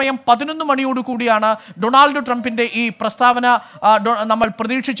അമേരിക്കൻ സമയം 11 മണിയോടുകൂടിയാണ് ഡൊണാൾഡ് ട്രംപിന്റെ ഈ പ്രസ്താവന നമ്മൾ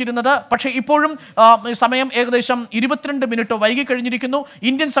പ്രതീക്ഷിച്ചിരുന്നത്. പക്ഷേ ഇപ്പോഴും സമയം ഏകദേശം 22 മിനിറ്റ് വൈകി കഴിഞ്ഞിരിക്കുന്നു.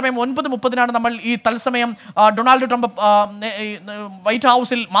 ഇന്ത്യൻ സമയം 9:30 നമ്മൾ ഈ തത്സമയം ഡൊണാൾഡ് ട്രംപ് വൈറ്റ്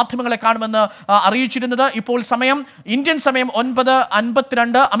ഹൗസിൽ മാധ്യമങ്ങളെ കാണുമെന്ന് അറിയിച്ചിരുന്നത്. ഇപ്പോൾ സമയം ഇന്ത്യൻ സമയം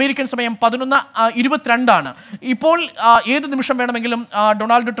 9:52. അമേരിക്കൻ സമയം 11:22 ഇപ്പോൾ ഏത് നിമിഷം വേണമെങ്കിലും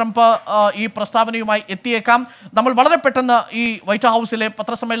ഡൊണാൾഡ് ട്രംപ് ഈ പ്രസ്താവനയുമായി എത്തിയേക്കാം. നമ്മൾ വളരെ പെട്ടെന്ന് ഈ വൈറ്റ് ഹൗസിലെ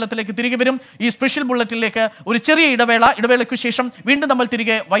പത്രസമ്മേളനത്തിലേക്ക് തിരികെ വരും. ഈ സ്പെഷ്യൽ ബുള്ളറ്റിനിലേക്ക് ഒരു ചെറിയ ഇടവേളയ്ക്ക് ശേഷം വീണ്ടും നമ്മൾ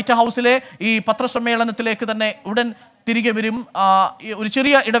തിരികെ വൈറ്റ് ഹൗസിലെ ഈ പത്രസമ്മേളനത്തിലേക്ക് തന്നെ ഉടൻ തിരികെ വരും. ഒരു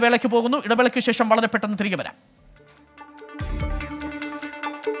ചെറിയ ഇടവേളയ്ക്ക് പോകുന്നു. ഇടവേളയ്ക്ക് ശേഷം വളരെ പെട്ടെന്ന് തിരികെ വരാം.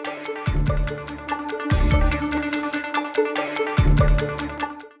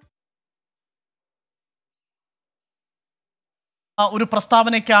 ഒരു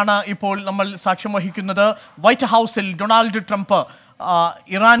പ്രസ്താവനയ്ക്കാണ് ഇപ്പോൾ നമ്മൾ സാക്ഷ്യം വഹിക്കുന്നത്. വൈറ്റ് ഹൗസിൽ ഡൊണാൾഡ് ട്രംപ്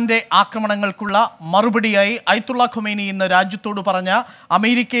ഇറാന്റെ ആക്രമണങ്ങൾക്കുള്ള മറുപടിയായി അയത്തുള്ള ഖൊമേനി ഇന്ന് രാജ്യത്തോട് പറഞ്ഞ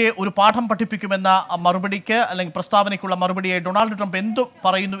അമേരിക്കയെ ഒരു പാഠം പഠിപ്പിക്കുമെന്ന മറുപടിക്ക് അല്ലെങ്കിൽ പ്രസ്താവനയ്ക്കുള്ള മറുപടിയായി ഡൊണാൾഡ് ട്രംപ് എന്തു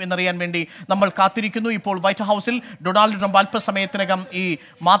പറയുന്നു എന്നറിയാൻ വേണ്ടി നമ്മൾ കാത്തിരിക്കുന്നു. ഇപ്പോൾ വൈറ്റ് ഹൗസിൽ ഡൊണാൾഡ് ട്രംപ് അല്പസമയത്തിനകം ഈ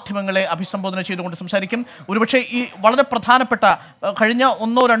മാധ്യമങ്ങളെ അഭിസംബോധന ചെയ്തുകൊണ്ട് സംസാരിക്കും. ഒരുപക്ഷെ ഈ വളരെ പ്രധാനപ്പെട്ട കഴിഞ്ഞ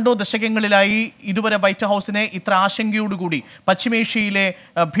 1-2 ദശകങ്ങളിലായി ഇതുവരെ വൈറ്റ് ഹൗസിനെ ഇത്ര ആശങ്കയോടുകൂടി പശ്ചിമേഷ്യയിലെ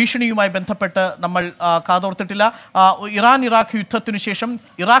ഭീഷണിയുമായി ബന്ധപ്പെട്ട് നമ്മൾ കാതോർത്തിട്ടില്ല. ഇറാൻ-ഇറാഖ് യുദ്ധത്തിന് ശേഷം,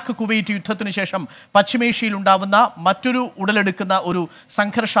 ഇറാഖ് കുവൈറ്റ് യുദ്ധത്തിന് ശേഷം പശ്ചിമേഷ്യയിൽ ഉണ്ടാവുന്ന മറ്റൊരു ഉടലെടുക്കുന്ന ഒരു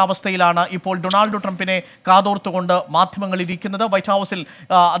സംഘർഷാവസ്ഥയിലാണ് ഇപ്പോൾ ഡൊണാൾഡ് ട്രംപിനെ കാതോർത്തുകൊണ്ട് മാധ്യമങ്ങൾ ഇരിക്കുന്നത്. വൈറ്റ് ഹൗസിൽ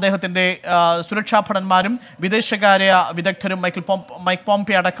അദ്ദേഹത്തിന്റെ സുരക്ഷാ ഭടന്മാരും വിദേശകാര്യ വിദഗ്ധരും മൈക്ക്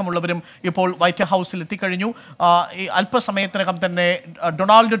പോംപെ അടക്കമുള്ളവരും ഇപ്പോൾ വൈറ്റ് ഹൗസിൽ എത്തിക്കഴിഞ്ഞു. ഈ അല്പസമയത്തിനകം തന്നെ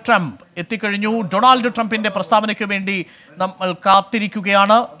ഡൊണാൾഡ് ട്രംപ് എത്തിക്കഴിഞ്ഞു. ഡൊണാൾഡ് ട്രംപിന്റെ പ്രസ്താവനയ്ക്ക് വേണ്ടി നമ്മൾ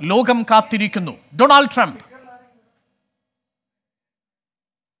കാത്തിരിക്കുകയാണ്. ലോകം കാത്തിരിക്കുന്നു. Donald Trump.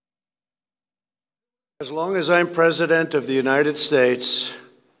 As long as I'm President of the United States,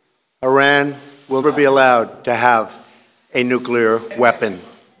 Iran will never be allowed to have a nuclear weapon.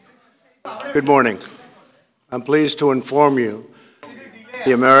 Good morning. I'm pleased to inform you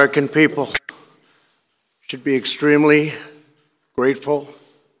the American people should be extremely grateful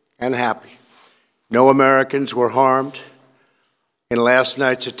and happy. No Americans were harmed in last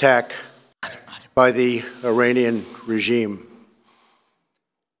night's attack by the Iranian regime.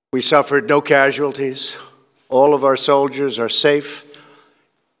 We suffered no casualties. All of our soldiers are safe,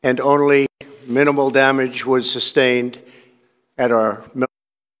 and only minimal damage was sustained at our military.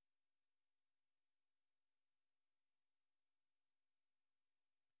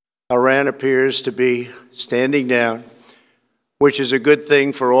 Iran appears to be standing down, which is a good thing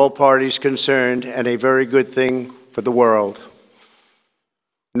for all parties concerned and a very good thing for the world.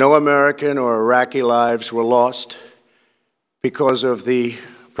 No American or Iraqi lives were lost because of the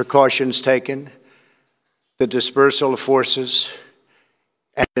precautions taken, the dispersal of forces,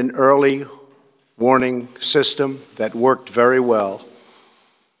 and an early warning system that worked very well.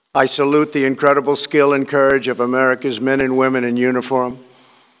 I salute the incredible skill and courage of America's men and women in uniform.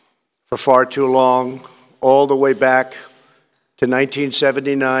 For far too long, all the way back to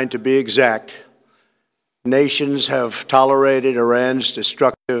 1979 to be exact, nations have tolerated Iran's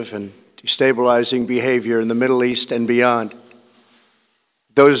destructive and destabilizing behavior in the Middle East and beyond.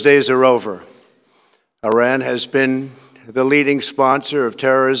 Those days are over. Iran has been the leading sponsor of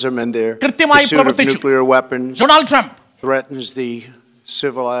terrorism, and their pursuit of nuclear weapons threatens the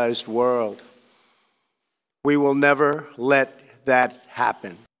civilized world. We will never let that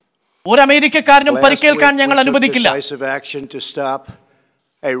happen. Last week, we took decisive action to stop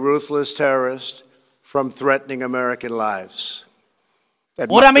a ruthless terrorist from threatening American lives. The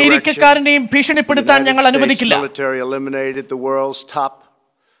United States military eliminated the world's top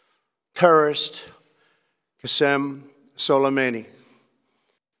terrorist, Qasem Soleimani.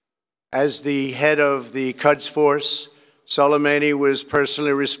 As the head of the Quds Force, Soleimani was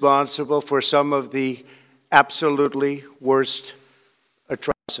personally responsible for some of the absolutely worst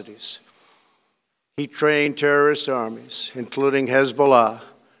atrocities. He trained terrorist armies, including Hezbollah,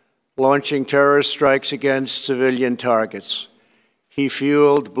 launching terrorist strikes against civilian targets. He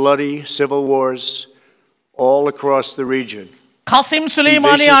fueled bloody civil wars all across the region. Qasem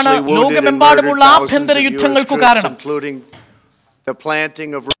സുലൈമാനിയാണ് ലോകമെമ്പാടുമുള്ള ആഭ്യന്തര യുദ്ധങ്ങൾക്ക് കാരണം. Including the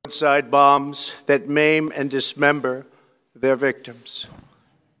planting of roadside bombs that maim and dismember their victims.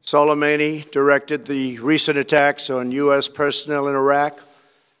 Soleimani directed the recent attacks on U.S. personnel in Iraq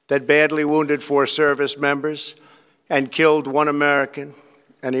that badly wounded 4 service members and killed 1 American,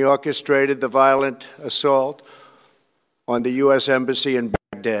 and he orchestrated the violent assault on the U.S. Embassy in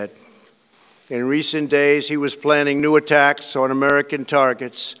Baghdad. In recent days, he was planning new attacks on American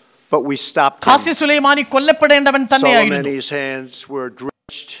targets, but we stopped him. Soleimani's hands were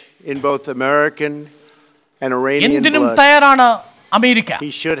drenched in both American and Iranian blood.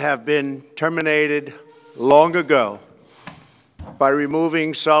 He should have been terminated long ago. By removing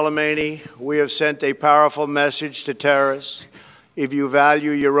Soleimani, we have sent a powerful message to terrorists If you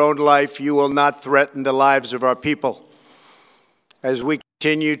value your own life, you will not threaten the lives of our people. As we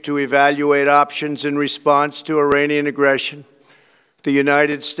continue to evaluate options in response to Iranian aggression, the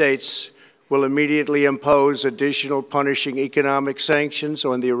United States will immediately impose additional punishing economic sanctions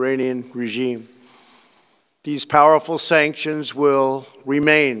on the Iranian regime. These powerful sanctions will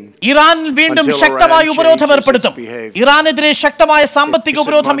remain Iran വീണ്ടും ശക്തമായ ഉപരോധം ഏർപ്പെടുത്തും. ഇറാനെതിരെ ശക്തമായ സാമ്പത്തിക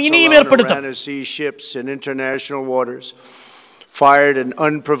ഉപരോധം ഇനിയും ഏർപ്പെടുത്തും. Iran has seized ships in international waters, fired an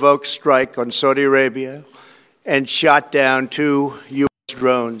unprovoked strike on Saudi Arabia, and shot down 2 U.S.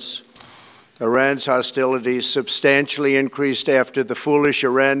 drones. Iran's hostilities substantially increased after the foolish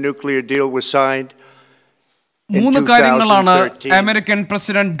Iran nuclear deal was signed. 3 കാര്യങ്ങളാണ് American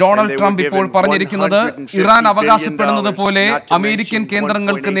president Donald Trump ഇപ്പോൾ പറഞ്ഞിരിക്കുന്നത്. Iran അവകാശപ്പെടുന്നത് പോലെ American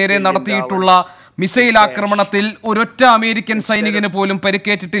കേന്ദ്രങ്ങൾക്ക് നേരെ നടത്തിയിട്ടുള്ള missile ആക്രമണത്തിൽ ഒരൊറ്റ അമേരിക്കൻ സൈനികന് പോലും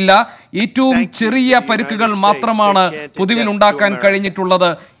പരിക്കേറ്റിട്ടില്ല. ഏറ്റവും ചെറിയ പരിക്കുകൾ മാത്രമാണ് പൊതുവിൽ ഉണ്ടാക്കാൻ കഴിഞ്ഞിട്ടുള്ളത്.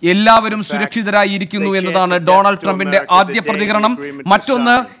 എല്ലാവരും സുരക്ഷിതരായിരിക്കുന്നു എന്നതാണ് ഡൊണാൾഡ് ട്രംപിന്റെ ആദ്യ പ്രതികരണം.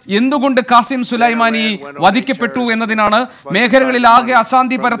 മറ്റൊന്ന്, എന്തുകൊണ്ട് ഖാസിം സുലൈമാനി വധിക്കപ്പെട്ടു എന്നതിനാണ്. മേഖലകളിൽ ആകെ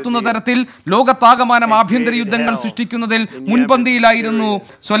അശാന്തി പരത്തുന്ന തരത്തിൽ ലോകത്താകമാനം ആഭ്യന്തര യുദ്ധങ്ങൾ സൃഷ്ടിക്കുന്നതിൽ മുൻപന്തിയിലായിരുന്നു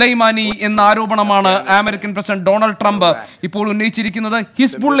സുലൈമാനി എന്ന ആരോപണമാണ് അമേരിക്കൻ പ്രസിഡന്റ് ഡൊണാൾഡ് ട്രംപ് ഇപ്പോൾ ഉന്നയിച്ചിരിക്കുന്നത്.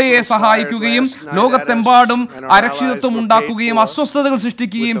 ഹിസ്ബുള്ളയെ സഹായിക്കുകയും ലോകത്തെമ്പാടും അരക്ഷിതത്വം ഉണ്ടാക്കുകയും അസ്വസ്ഥതകൾ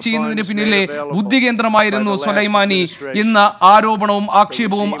സൃഷ്ടിക്കുകയും ചെയ്യുന്നതിന് പിന്നിലെ ബുദ്ധികേന്ദ്രമായിരുന്നു സുലൈമാനി എന്ന ആരോപണവും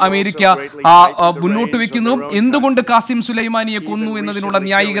ആക്ഷേപവും അമേരിക്ക മുന്നോട്ട് വെക്കുന്നു. എന്തുകൊണ്ട് ഖാസിം സുലൈമാനിയെ കൊന്നു എന്നതിനുള്ള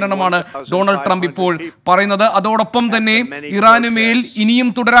ന്യായീകരണമാണ് ഡൊണാൾഡ് ട്രംപ് ഇപ്പോൾ പറയുന്നത്. അതോടൊപ്പം തന്നെ ഇറാനുമേൽ ഇനിയും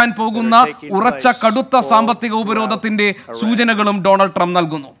തുടരാൻ പോകുന്ന ഉറച്ച കടുത്ത സാമ്പത്തിക ഉപരോധത്തിന്റെ സൂചനകളും ഡൊണാൾഡ് ട്രംപ്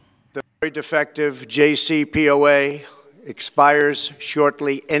നൽകുന്നു.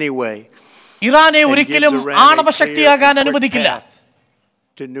 ഇറാനെ ഒരിക്കലും ആണവശക്തിയാകാൻ അനുവദിക്കില്ല.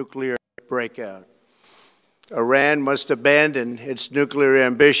 Iran must abandon its nuclear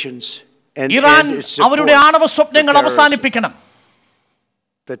ambitions and Iran end its support അവരുടെ ആണവ സ്വപ്നങ്ങൾ for അവസാനിപ്പിക്കണം.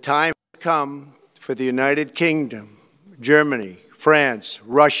 The time has come for the United Kingdom, Germany, France,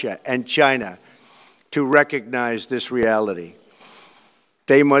 Russia, and China to recognize this reality.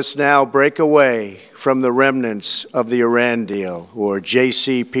 They must now break away from the remnants of the Iran deal, or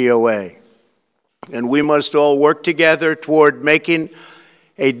JCPOA. And we must all work together toward making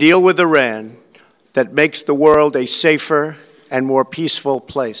a deal with Iran that makes the world a safer and more peaceful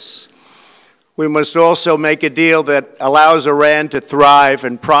place. We must also make a deal that allows Iran to thrive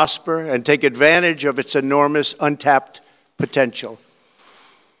and prosper and take advantage of its enormous untapped potential.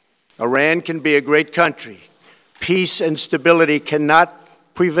 Iran can be a great country. Peace and stability cannot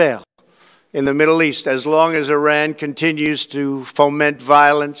prevail in the Middle East as long as Iran continues to foment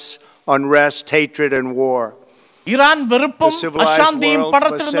violence, unrest, hatred, and war. Iran വെറുപ്പും അശാന്തിയും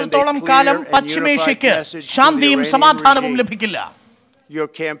പടർത്തുന്നിടത്തോളം കാലം പശ്ചിമേഷ്യയ്ക്ക് ശാന്തിയും സമാധാനവും ലഭിക്കില്ല. Your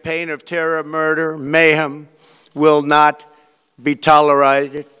campaign of terror, murder, mayhem will not be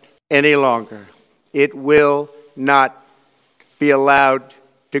tolerated any longer. It will not be allowed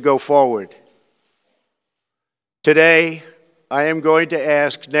to go forward. Today, I am going to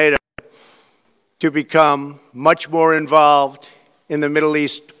ask NATO to become much more involved in the Middle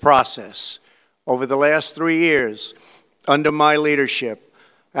East process. Over the last 3 years, under my leadership,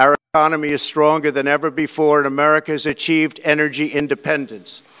 our economy is stronger than ever before, and America has achieved energy independence.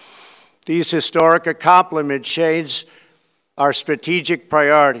 These historic accomplishments change our strategic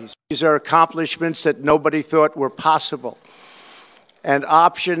priorities. These are accomplishments that nobody thought were possible. And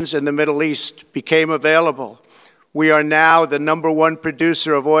options in the Middle East became available. We are now the #1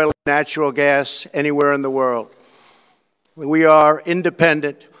 producer of oil and natural gas anywhere in the world. We are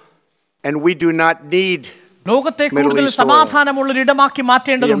independent, and we do not need ലോകത്തെ കൂടുതൽ സമാധാനമുള്ള ഇടമാക്കി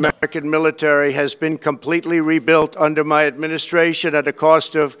മാറ്റേണ്ടതുണ്ട്. The American military has been completely rebuilt under my administration at a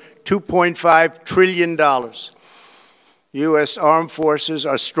cost of $2.5 trillion. U.S. armed forces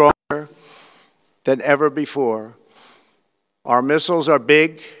are stronger than ever before. Our missiles are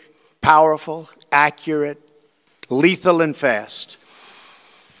big, powerful, accurate, lethal, and fast.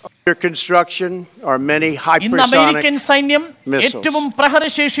 Under construction are many hypersonic missiles. The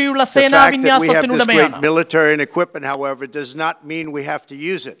fact that we have this great military and equipment, however, does not mean we have to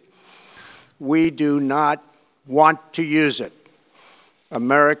use it. We do not want to use it.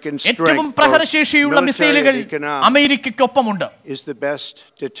 American strength, military and economic, is the best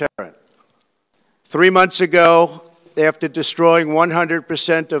deterrent. 3 months ago, after destroying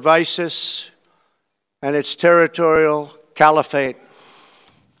 100% of ISIS and its territorial caliphate,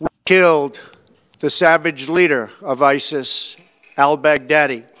 we killed the savage leader of ISIS,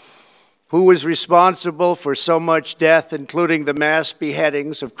 al-Baghdadi, who was responsible for so much death, including the mass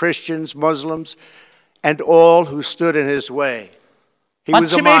beheadings of Christians, Muslims, and all who stood in his way. He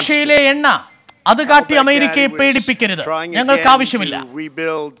was a monster. അത് കാട്ടി അമേരിക്കയെ പേടിപ്പിക്കരുത്. ഞങ്ങൾക്ക് ആവശ്യമില്ല.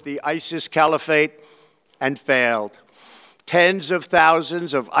 Rebuild the ISIS caliphate and failed. Tens of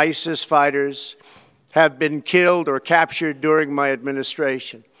thousands of ISIS fighters have been killed or captured during my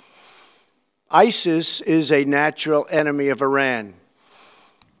administration. ISIS is a natural enemy of Iran.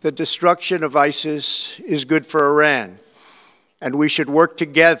 The destruction of ISIS is good for Iran, and we should work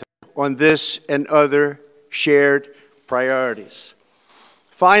together on this and other shared priorities.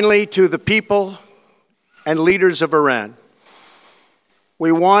 Finally, to the people and leaders of Iran,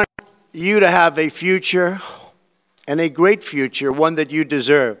 we want you to have a future, and a great future, one that you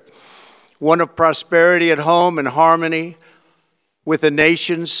deserve, one of prosperity at home and harmony with the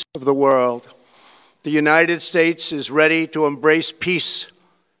nations of the world. The United States is ready to embrace peace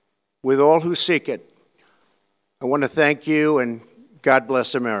with all who seek it. I want to thank you, and God bless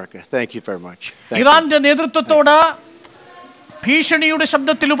America. Thank you very much. ഇറാന്റെ നേതൃത്വത്തോട് ഭീഷണിയുടെ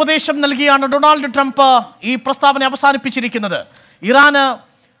ശബ്ദത്തിൽ ഉപദേശം നൽകിയാണ് Donald Trump ഈ പ്രസ്താവന അവസാനിപ്പിച്ചിരിക്കുന്നത്. ഇറാന്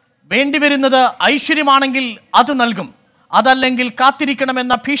വേണ്ടിവരുന്നത് ഐശ്വര്യമാണെങ്കിൽ അത് നൽകും, അതല്ലെങ്കിൽ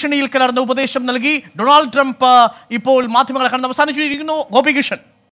കാത്തിരിക്കണമെന്ന ഭീഷണിയിൽ കലർന്ന ഉപദേശം നൽകി ഡൊണാൾഡ് ട്രംപ് ഇപ്പോൾ മാധ്യമങ്ങളെ കണ്ട് അവസാനിച്ചിരിക്കുന്നു. ഗോപികൃഷ്ണൻ.